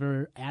means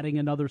either adding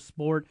another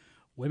sport,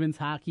 women's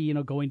hockey,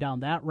 going down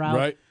that route.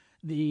 Right.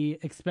 The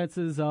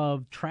expenses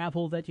of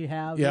travel that you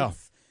have. Yeah.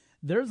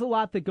 There's a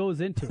lot that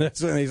goes into it.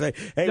 That's what they say.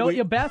 Hey,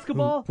 you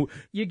basketball,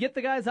 you get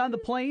the guys on the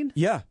plane.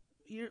 Yeah.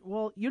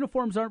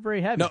 Uniforms aren't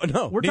very heavy.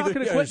 No. We're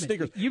talking equipment.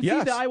 Sneakers. You've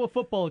seen the Iowa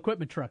football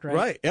equipment truck, right?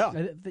 Right,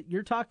 yeah.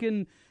 You're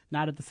talking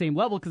not at the same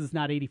level because it's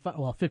not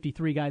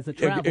 53 guys that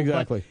travel.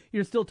 Exactly. But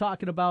you're still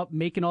talking about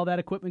making all that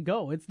equipment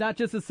go. It's not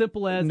just as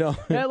simple as,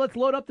 let's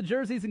load up the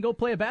jerseys and go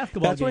play a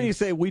basketball game. That's when you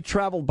say we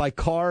traveled by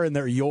car and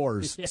they're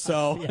yours.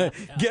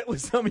 Get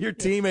with some of your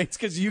teammates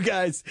because you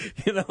guys,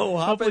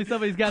 hopefully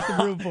somebody's got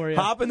some room for you.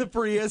 Hop in the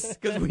Prius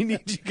because we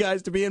need you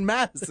guys to be in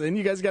Madison.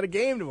 You guys got a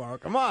game tomorrow.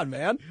 Come on,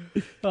 man.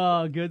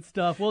 Oh, good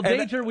stuff. Well,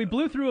 Danger, we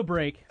blew through a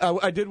break.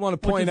 I did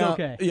want to point out.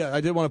 Okay. Yeah,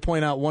 I did want to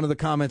point out one of the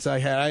comments I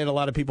had. I had a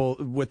lot of people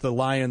with the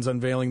Lions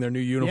unveiling their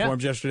new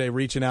uniforms yesterday,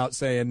 reaching out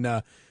saying,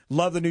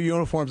 "Love the new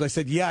uniforms." I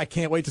said, "Yeah, I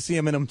can't wait to see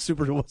them in them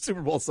Super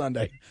Bowl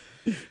Sunday."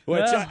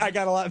 Which I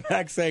got a lot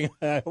back saying,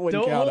 I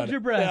wouldn't count on it. Don't hold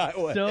your breath.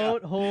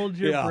 Don't hold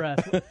your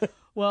breath.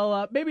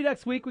 Well, maybe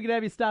next week we can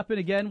have you stop in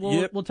again.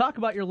 We'll talk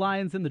about your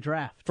Lions in the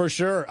draft. For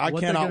sure. I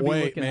cannot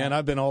wait, man.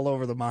 I've been all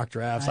over the mock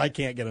drafts. I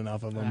can't get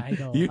enough of them. I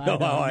know. You know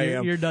how I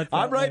am. You're nuts.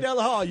 I'm right down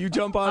the hall. You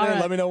jump on in.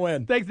 Let me know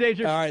when. Thanks,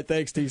 Danger. All right.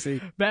 Thanks, TC.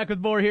 Back with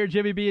more here,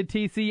 Jimmy B and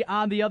TC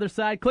on the other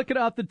side. Clicking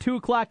off the 2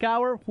 o'clock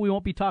hour. We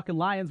won't be talking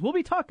Lions. We'll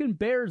be talking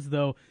Bears,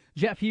 though.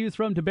 Jeff Hughes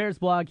from the Bears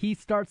blog. He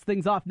starts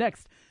things off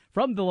next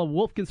from the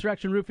Wolf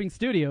Construction Roofing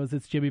Studios.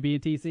 It's Jimmy B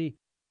and TC.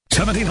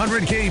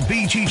 1700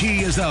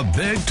 KBGG is the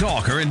big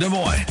talker in Des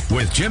Moines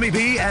with Jimmy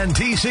B and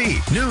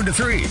TC. Noon to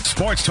 3.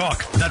 Sports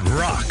talk that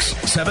rocks.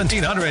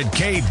 1700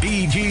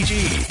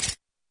 KBGG.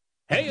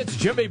 Hey, it's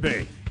Jimmy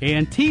B.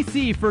 And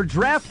TC for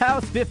Draft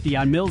House 50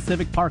 on Mills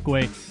Civic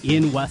Parkway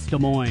in West Des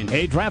Moines.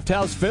 Hey, Draft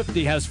House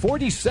 50 has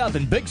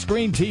 47 big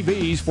screen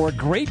TVs for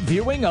great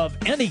viewing of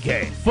any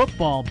game.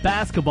 Football,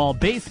 basketball,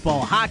 baseball,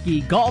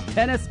 hockey, golf,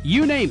 tennis,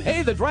 you name it.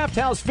 Hey, the Draft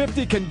House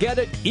 50 can get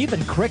it,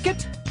 even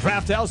cricket.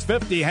 Draft House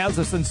 50 has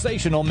a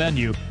sensational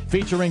menu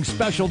featuring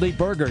specialty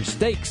burgers,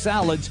 steak,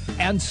 salads,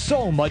 and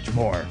so much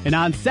more. And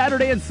on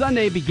Saturday and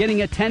Sunday,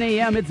 beginning at 10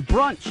 a.m., it's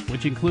brunch,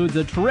 which includes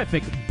a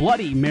terrific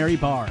Bloody Mary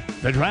bar.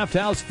 The Draft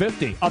House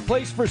 50, a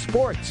place for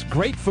sports,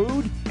 great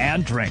food,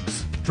 and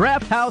drinks.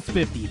 Draft House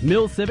 50,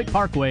 Mills Civic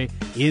Parkway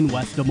in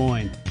West Des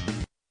Moines.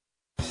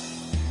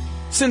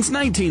 Since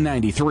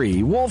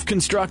 1993, Wolf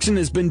Construction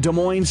has been Des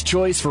Moines'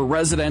 choice for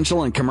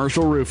residential and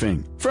commercial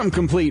roofing. From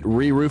complete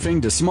re-roofing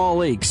to small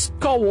leaks,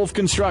 call Wolf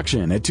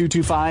Construction at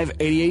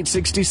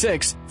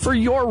 225-8866 for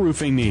your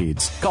roofing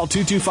needs. Call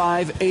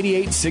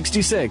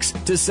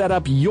 225-8866 to set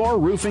up your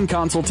roofing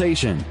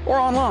consultation or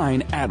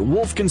online at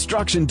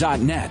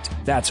wolfconstruction.net.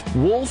 That's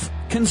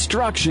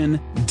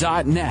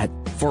wolfconstruction.net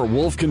for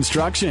Wolf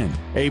Construction.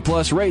 A+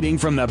 rating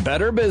from the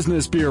Better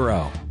Business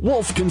Bureau.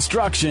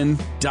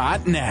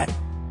 wolfconstruction.net.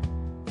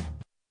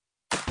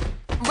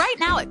 Right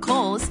now at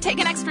Kohl's, take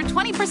an extra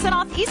 20%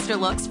 off Easter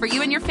looks for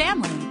you and your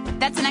family.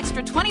 That's an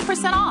extra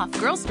 20% off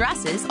girls'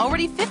 dresses,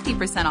 already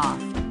 50% off.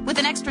 With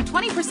an extra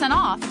 20%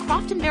 off,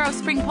 Croft & Barrow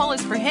spring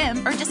polos for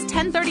him are just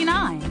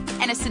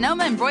 $10.39. And a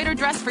Sonoma embroidered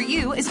dress for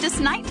you is just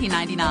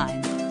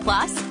 $19.99.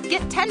 Plus,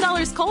 get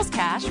 $10 Kohl's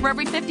cash for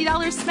every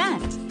 $50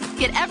 spent.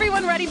 Get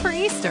everyone ready for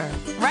Easter.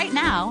 Right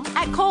now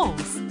at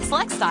Kohl's.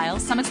 Select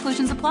styles, some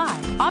exclusions apply.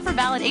 Offer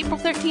valid April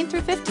 13th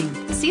through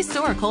 15th. See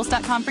store or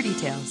Kohls.com for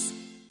details.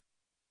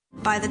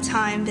 By the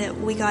time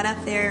that we got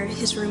up there,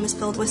 his room was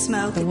filled with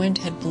smoke. The wind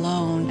had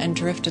blown and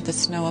drifted the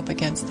snow up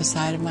against the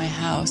side of my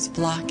house,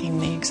 blocking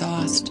the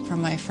exhaust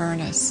from my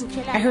furnace.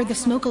 I heard the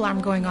smoke alarm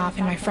going off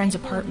in my friend's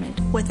apartment.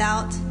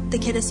 Without the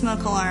kidda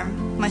smoke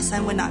alarm, my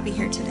son would not be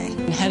here today.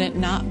 And had it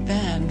not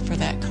been for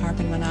that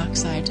carbon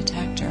monoxide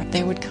detector,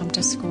 they would come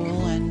to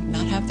school and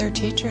not have their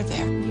teacher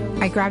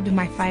there. I grabbed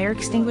my fire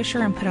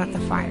extinguisher and put out the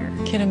fire.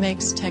 Kidda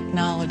makes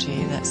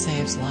technology that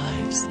saves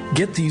lives.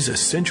 Get these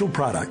essential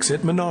products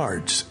at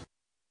Menards.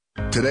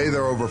 Today,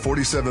 there are over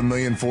 47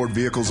 million Ford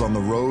vehicles on the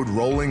road,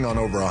 rolling on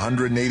over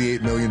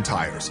 188 million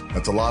tires.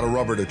 That's a lot of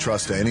rubber to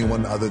trust to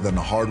anyone other than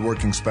a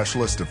hard-working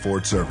specialist at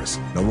Ford Service.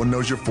 No one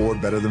knows your Ford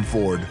better than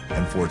Ford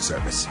and Ford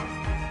Service.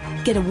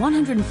 Get a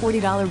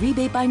 $140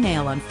 rebate by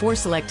mail on 4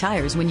 select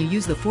tires when you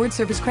use the Ford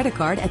Service credit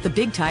card at the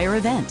Big Tire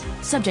event.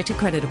 Subject to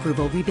credit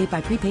approval, rebate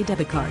by prepaid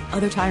debit card.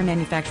 Other tire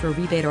manufacturer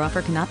rebate or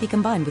offer cannot be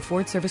combined with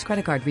Ford Service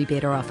credit card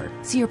rebate or offer.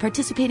 See your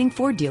participating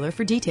Ford dealer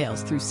for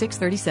details through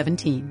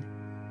 6/30/17.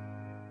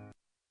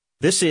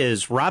 This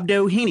is Rob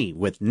Doheny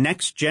with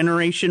Next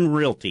Generation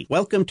Realty.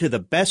 Welcome to the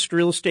best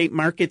real estate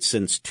market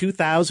since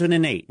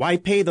 2008. Why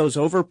pay those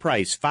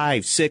overpriced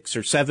 5, 6,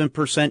 or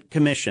 7%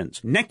 commissions?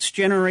 Next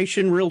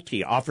Generation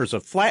Realty offers a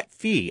flat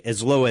fee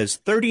as low as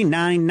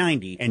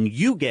 $39.90, and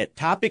you get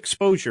top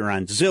exposure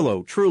on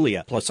Zillow,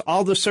 Trulia, plus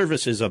all the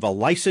services of a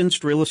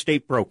licensed real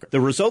estate broker. The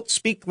results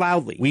speak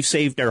loudly. We've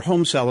saved our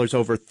home sellers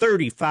over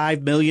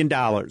 $35 million.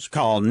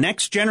 Call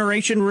Next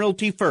Generation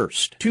Realty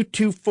first.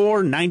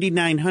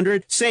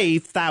 224-9900. Save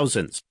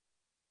thousands.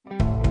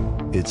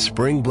 It's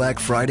Spring Black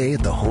Friday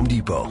at the Home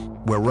Depot,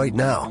 where right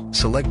now,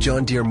 select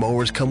John Deere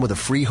mowers come with a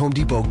free Home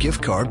Depot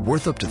gift card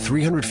worth up to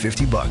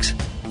 $350.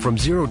 From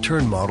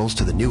zero-turn models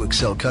to the new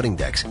Excel cutting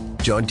decks,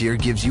 John Deere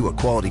gives you a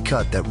quality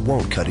cut that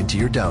won't cut into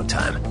your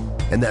downtime.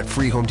 And that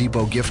free Home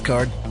Depot gift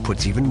card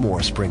puts even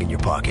more spring in your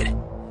pocket.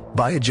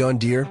 Buy a John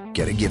Deere,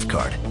 get a gift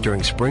card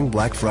during Spring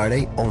Black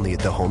Friday only at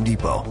the Home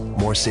Depot.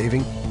 More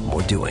saving,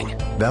 more doing.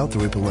 Valid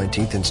through April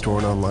 19th in store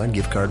and online.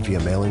 Gift card via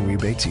mailing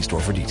rebate. See store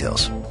for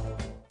details.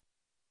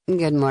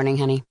 Good morning,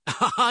 honey.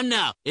 Oh,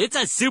 no, it's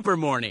a super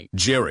morning.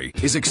 Jerry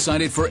is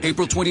excited for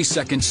April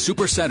 22nd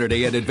Super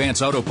Saturday at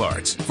Advance Auto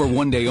Parts. For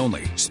one day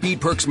only,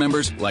 Speed Perks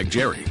members, like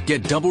Jerry,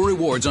 get double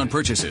rewards on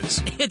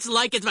purchases. It's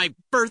like it's my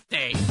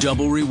birthday.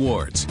 Double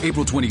rewards,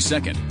 April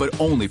 22nd, but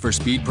only for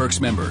Speed Perks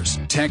members.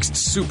 Text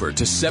SUPER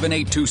to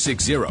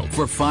 78260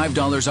 for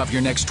 $5 off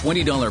your next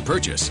 $20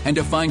 purchase and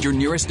to find your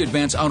nearest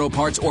Advance Auto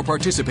Parts or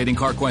participating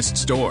CarQuest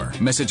store.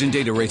 Message and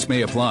data rates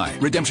may apply.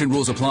 Redemption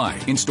rules apply.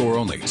 In store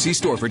only. See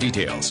store for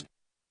details.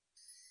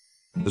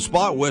 The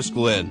Spa at West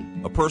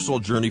Glen, a personal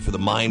journey for the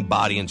mind,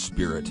 body, and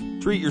spirit.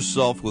 Treat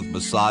yourself with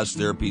massage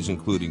therapies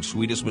including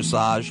Swedish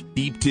massage,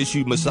 deep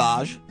tissue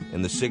massage,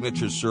 and the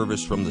signature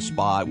service from the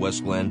Spa at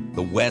West Glen,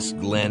 the West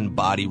Glen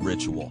Body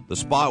Ritual. The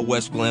Spa at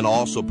West Glen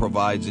also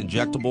provides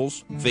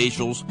injectables,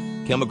 facials,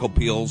 chemical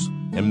peels,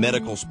 and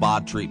medical spa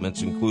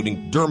treatments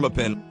including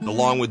Dermapen,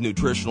 along with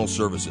nutritional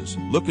services.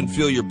 Look and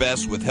feel your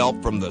best with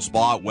help from the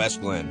Spa at West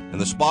Glen. And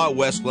the Spa at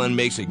West Glen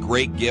makes a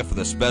great gift for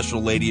the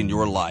special lady in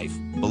your life.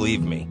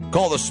 Believe me.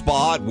 Call the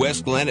Spa at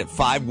West Glen at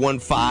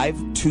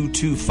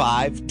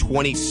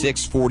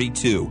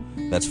 515-225-2642.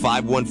 That's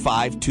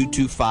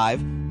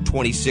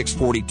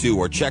 515-225-2642.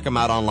 Or check them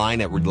out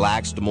online at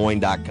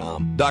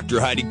relaxdesmoines.com.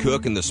 Dr. Heidi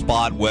Cook and the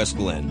Spa at West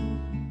Glen.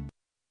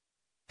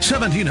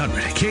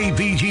 1700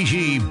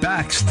 KBGG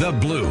backs the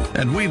Blue,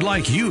 and we'd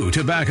like you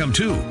to back them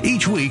too.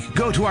 Each week,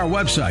 go to our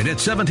website at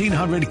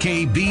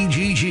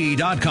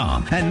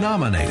 1700kbgg.com and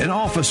nominate an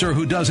officer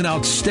who does an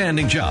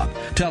outstanding job.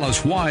 Tell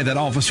us why that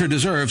officer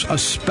deserves a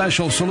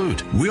special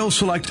salute. We'll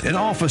select an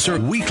officer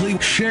weekly,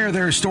 share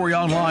their story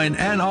online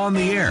and on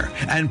the air,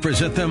 and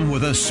present them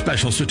with a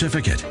special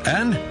certificate.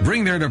 And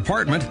bring their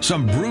department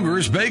some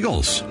Brugger's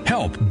Bagels.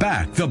 Help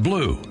back the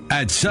Blue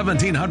at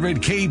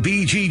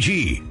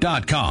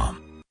 1700kbgg.com.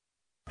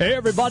 Hey,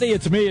 everybody,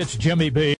 it's me. It's Jimmy B.